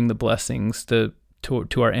extending the blessings to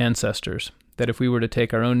our ancestors. That if we were to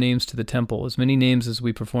take our own names to the temple, as many names as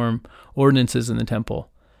we perform ordinances in the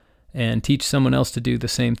temple, and teach someone else to do the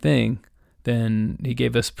same thing, then he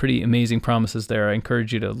gave us pretty amazing promises there. I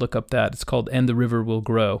encourage you to look up that. It's called "And the River Will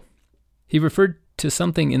Grow." He referred to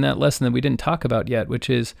something in that lesson that we didn't talk about yet, which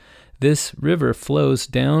is this river flows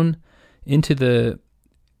down into the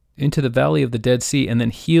valley of the Dead Sea and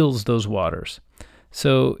then heals those waters.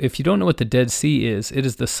 So if you don't know what the Dead Sea is, it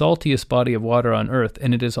is the saltiest body of water on earth,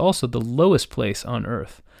 and it is also the lowest place on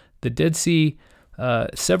earth. The Dead Sea,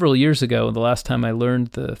 several years ago, the last time I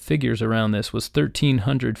learned the figures around this, was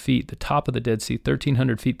 1,300 feet, the top of the Dead Sea,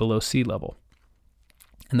 1,300 feet below sea level.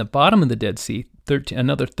 And the bottom of the Dead Sea,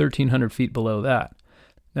 another 1,300 feet below that.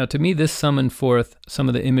 Now, to me, this summoned forth some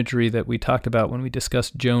of the imagery that we talked about when we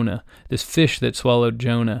discussed Jonah. This fish that swallowed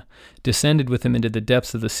Jonah descended with him into the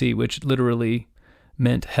depths of the sea, which literally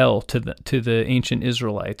meant hell to the ancient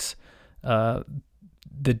Israelites.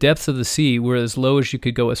 The depths of the sea were as low as you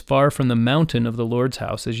could go, as far from the mountain of the Lord's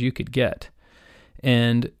house as you could get.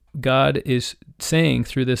 And God is saying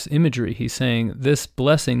through this imagery, he's saying this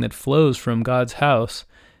blessing that flows from God's house,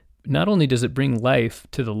 not only does it bring life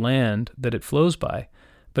to the land that it flows by,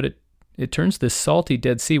 but it turns this salty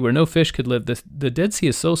Dead Sea where no fish could live. The Dead Sea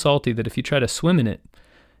is so salty that if you try to swim in it,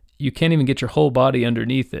 you can't even get your whole body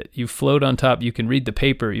underneath it. You float on top. You can read the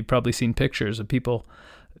paper. You've probably seen pictures of people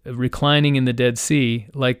reclining in the Dead Sea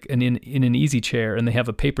like in an easy chair, and they have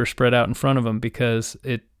a paper spread out in front of them because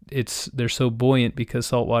they're so buoyant because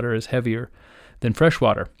salt water is heavier than fresh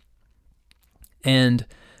water. And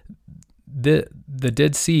the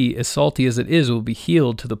Dead Sea, as salty as it is, will be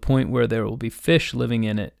healed to the point where there will be fish living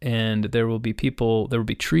in it, and there will be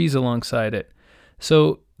trees alongside it.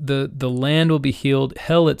 So the land will be healed.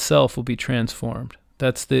 Hell itself will be transformed.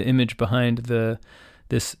 That's the image behind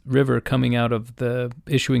this river coming out of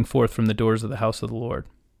issuing forth from the doors of the house of the Lord.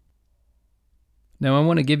 Now, I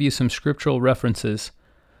want to give you some scriptural references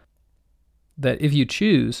that, if you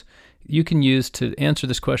choose, you can use to answer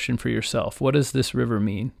this question for yourself. What does this river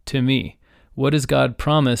mean to me? What has God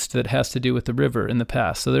promised that has to do with the river in the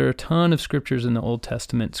past? So there are a ton of scriptures in the Old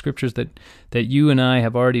Testament, scriptures that you and I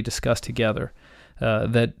have already discussed together,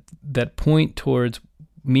 that point towards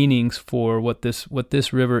meanings for what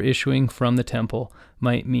this river issuing from the temple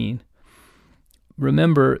might mean.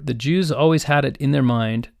 Remember, the Jews always had it in their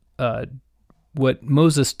mind, what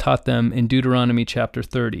Moses taught them in Deuteronomy chapter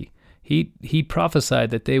 30. He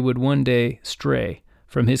prophesied that they would one day stray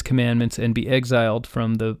from his commandments and be exiled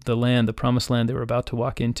from the land, the promised land they were about to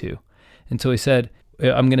walk into. And so he said,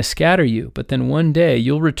 I'm going to scatter you, but then one day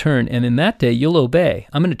you'll return, and in that day you'll obey.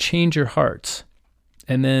 I'm going to change your hearts.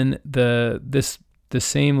 And then the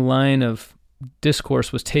same line of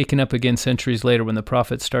discourse was taken up again centuries later when the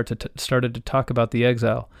prophets started to talk about the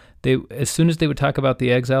exile. As soon as they would talk about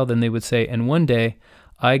the exile, then they would say, and one day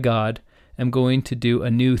I, God, am going to do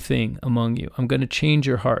a new thing among you. I'm going to change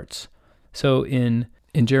your hearts. So in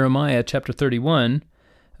Jeremiah chapter 31,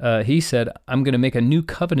 he said, I'm going to make a new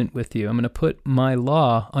covenant with you. I'm going to put my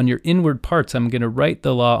law on your inward parts. I'm going to write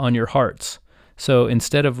the law on your hearts. So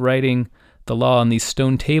instead of writing the law on these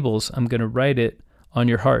stone tables, I'm going to write it on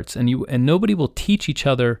your hearts. And nobody will teach each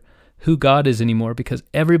other who God is anymore, because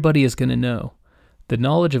everybody is going to know. The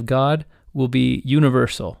knowledge of God will be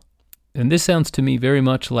universal. And this sounds to me very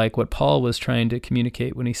much like what Paul was trying to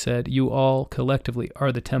communicate when he said, you all collectively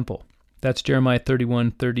are the temple. That's Jeremiah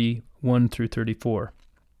 31 through 34.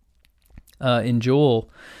 In Joel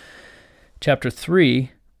chapter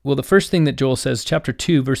 3, well, the first thing that Joel says, chapter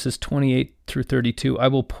 2, verses 28 through 32, I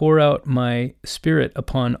will pour out my spirit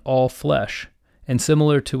upon all flesh. And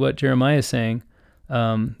similar to what Jeremiah is saying,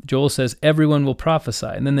 Joel says, everyone will prophesy.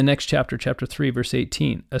 And then the next chapter, chapter 3, verse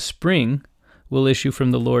 18, a spring will issue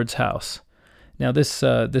from the Lord's house. Now, this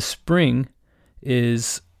spring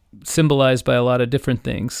is symbolized by a lot of different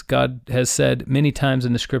things. God has said many times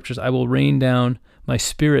in the scriptures, I will rain down my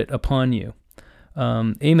spirit upon you.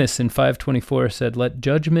 Amos in 5:24 said, let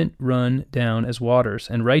judgment run down as waters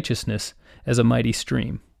and righteousness as a mighty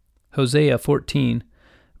stream. Hosea 14,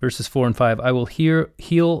 verses 4 and 5, I will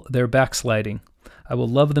heal their backsliding. I will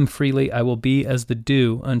love them freely. I will be as the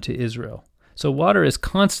dew unto Israel. So water is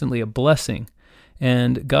constantly a blessing,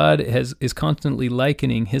 and God is constantly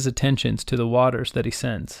likening his attentions to the waters that he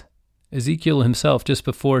sends. Ezekiel himself, just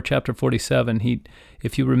before chapter 47,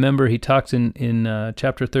 if you remember, he talks in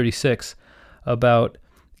chapter 36 about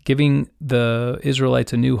giving the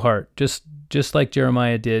Israelites a new heart, just like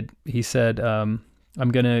Jeremiah did. He said, I'm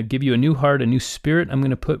going to give you a new heart, a new spirit I'm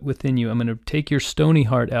going to put within you. I'm going to take your stony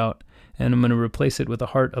heart out, and I'm going to replace it with a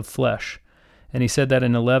heart of flesh. And he said that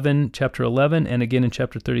in chapter 11, and again in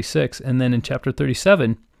chapter 36. And then in chapter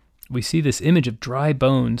 37, we see this image of dry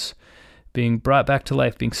bones being brought back to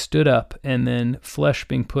life, being stood up, and then flesh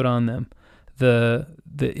being put on them. The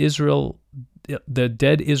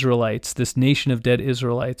dead Israelites, this nation of dead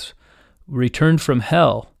Israelites, returned from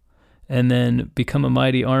hell and then become a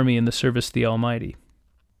mighty army in the service of the Almighty.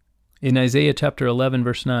 In Isaiah chapter 11,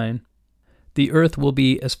 verse 9, the earth will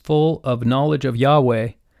be as full of knowledge of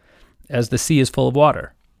Yahweh as the sea is full of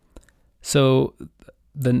water. So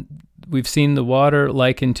we've seen the water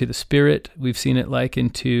likened to the Spirit. We've seen it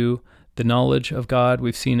likened to the knowledge of God.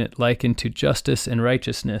 We've seen it likened to justice and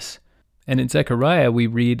righteousness. And in Zechariah, we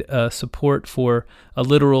read support for a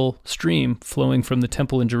literal stream flowing from the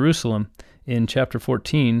temple in Jerusalem. In chapter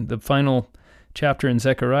 14, the final chapter in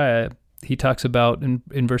Zechariah, he talks about,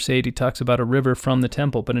 in verse 8, he talks about a river from the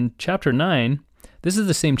temple. But in chapter 9, this is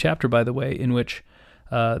the same chapter, by the way, in which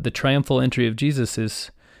the triumphal entry of Jesus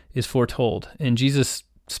is foretold. And Jesus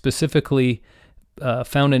specifically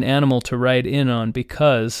found an animal to ride in on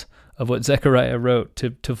because of what Zechariah wrote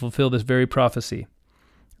to fulfill this very prophecy.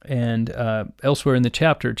 And elsewhere in the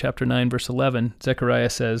chapter 9, verse 11, Zechariah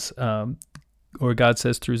says, or God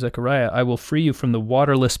says through Zechariah, I will free you from the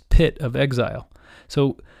waterless pit of exile.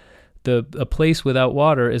 So a place without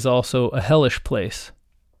water is also a hellish place.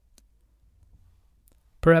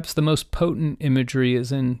 Perhaps the most potent imagery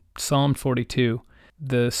is in Psalm 42.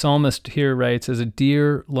 The psalmist here writes, as a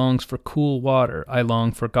deer longs for cool water, I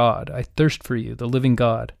long for God. I thirst for you, the living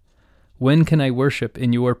God. When can I worship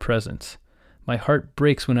in your presence? My heart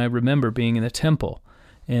breaks when I remember being in the temple.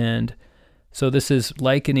 And so this is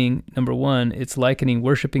likening, number one, it's likening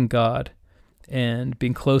worshiping God and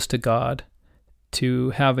being close to God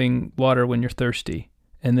to having water when you're thirsty.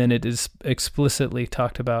 And then it is explicitly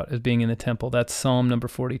talked about as being in the temple. That's Psalm number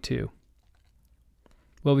 42.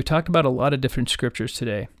 Well, we've talked about a lot of different scriptures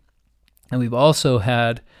today. And we've also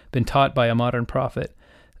been taught by a modern prophet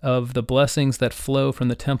of the blessings that flow from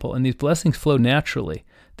the temple. And these blessings flow naturally.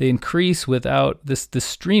 They increase without, this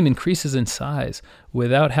stream increases in size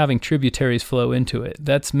without having tributaries flow into it.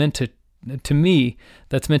 That's meant to me,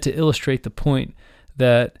 that's meant to illustrate the point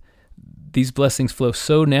that these blessings flow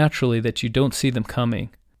so naturally that you don't see them coming.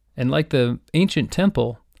 And like the ancient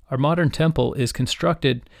temple, our modern temple is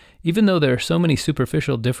constructed, even though there are so many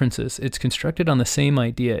superficial differences, it's constructed on the same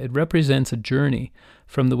idea. It represents a journey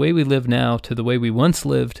from the way we live now to the way we once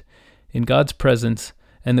lived in God's presence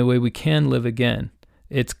and the way we can live again.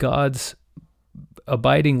 It's God's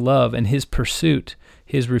abiding love and his pursuit,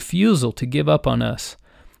 his refusal to give up on us.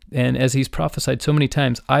 And as he's prophesied so many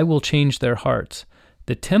times, I will change their hearts.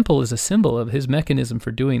 The temple is a symbol of his mechanism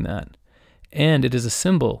for doing that. And it is a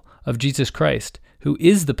symbol of Jesus Christ, who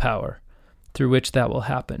is the power through which that will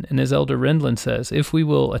happen. And as Elder Rendland says, if we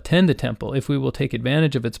will attend the temple, if we will take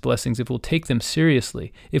advantage of its blessings, if we'll take them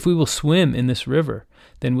seriously, if we will swim in this river,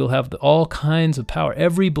 then we'll have all kinds of power.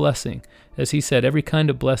 Every blessing, as he said, every kind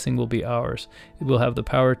of blessing will be ours. We'll have the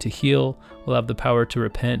power to heal, we'll have the power to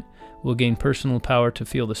repent, we'll gain personal power to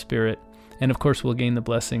feel the Spirit, and of course we'll gain the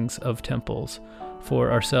blessings of temples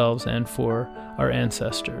for ourselves and for our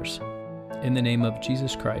ancestors. In the name of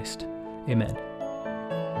Jesus Christ, amen.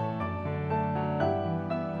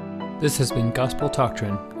 This has been Gospel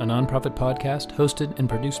Doctrine, a nonprofit podcast hosted and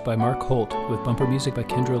produced by Mark Holt with bumper music by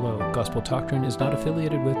Kendra Lowe. Gospel Doctrine is not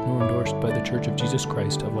affiliated with nor endorsed by The Church of Jesus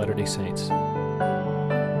Christ of Latter-day Saints.